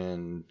there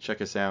and check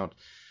us out.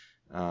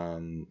 Like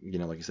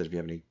I said, if you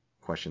have any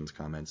questions,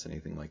 comments,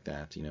 anything like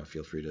that,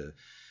 feel free to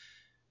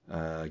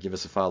Give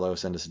us a follow,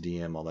 send us a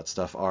DM, all that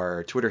stuff.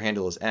 Our Twitter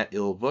handle is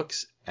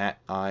 @illbooks,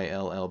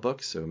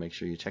 @ILLbooks, so make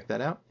sure you check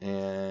that out.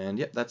 And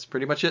yep, that's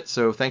pretty much it.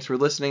 So thanks for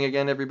listening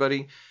again,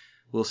 everybody.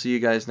 We'll see you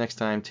guys next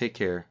time. Take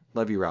care.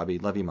 Love you, Robbie.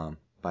 Love you, Mom.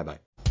 Bye-bye.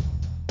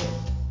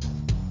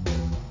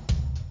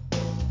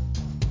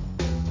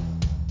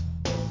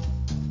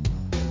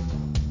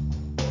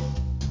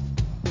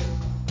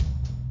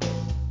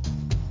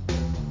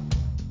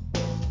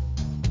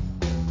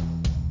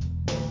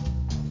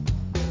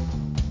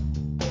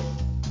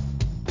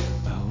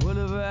 What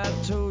if I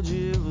told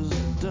you it was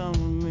done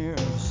with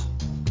mirrors?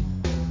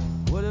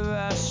 What if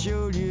I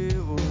showed you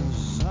it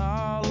was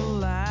all a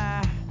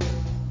lie?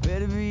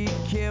 Better be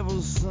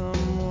careful,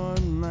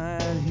 someone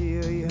might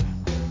hear you.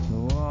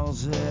 The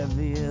walls have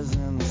ears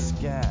and the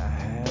sky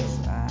has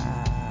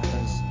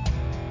eyes.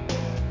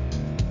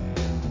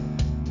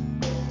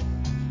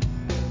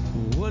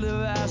 What if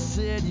I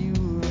said you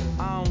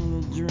were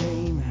on the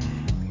dream?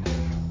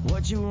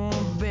 What you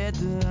won't bet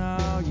that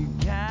all you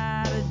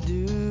gotta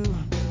do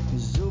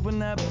is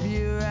open up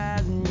your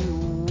eyes and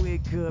you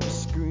wake up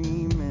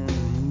screaming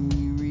and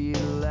you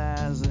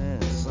realize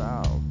that it's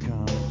all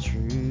come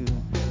true.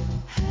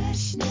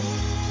 Hush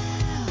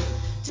now,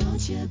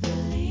 don't you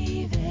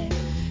believe it?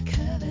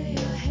 Cover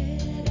your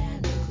head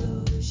and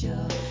close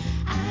your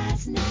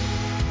eyes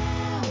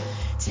now.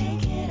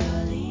 Take it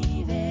or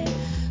leave it.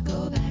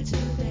 Go back to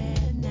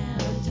bed now,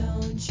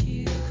 don't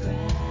you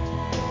cry.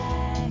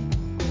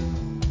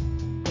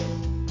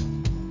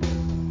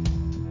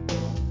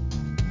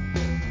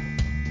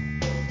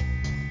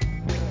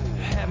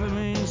 Half a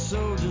million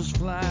soldiers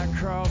fly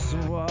across the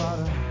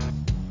water.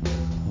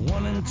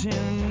 1 in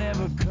 10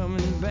 never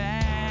coming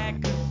back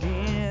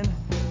again.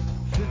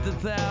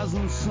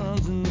 50,000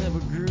 sons who never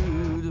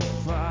grew to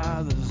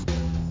fathers.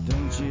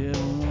 Don't you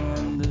ever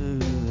wonder who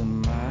they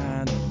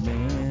might have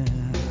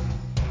been?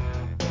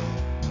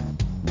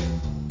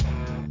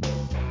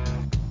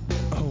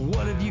 Oh,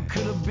 what if you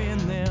could have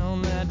been there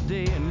on that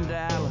day in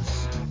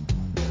Dallas?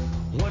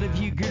 What if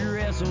you could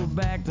wrestle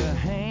back the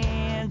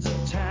hands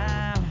of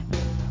time?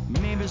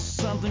 Maybe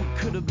something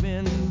could have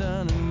been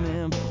done in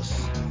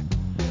Memphis.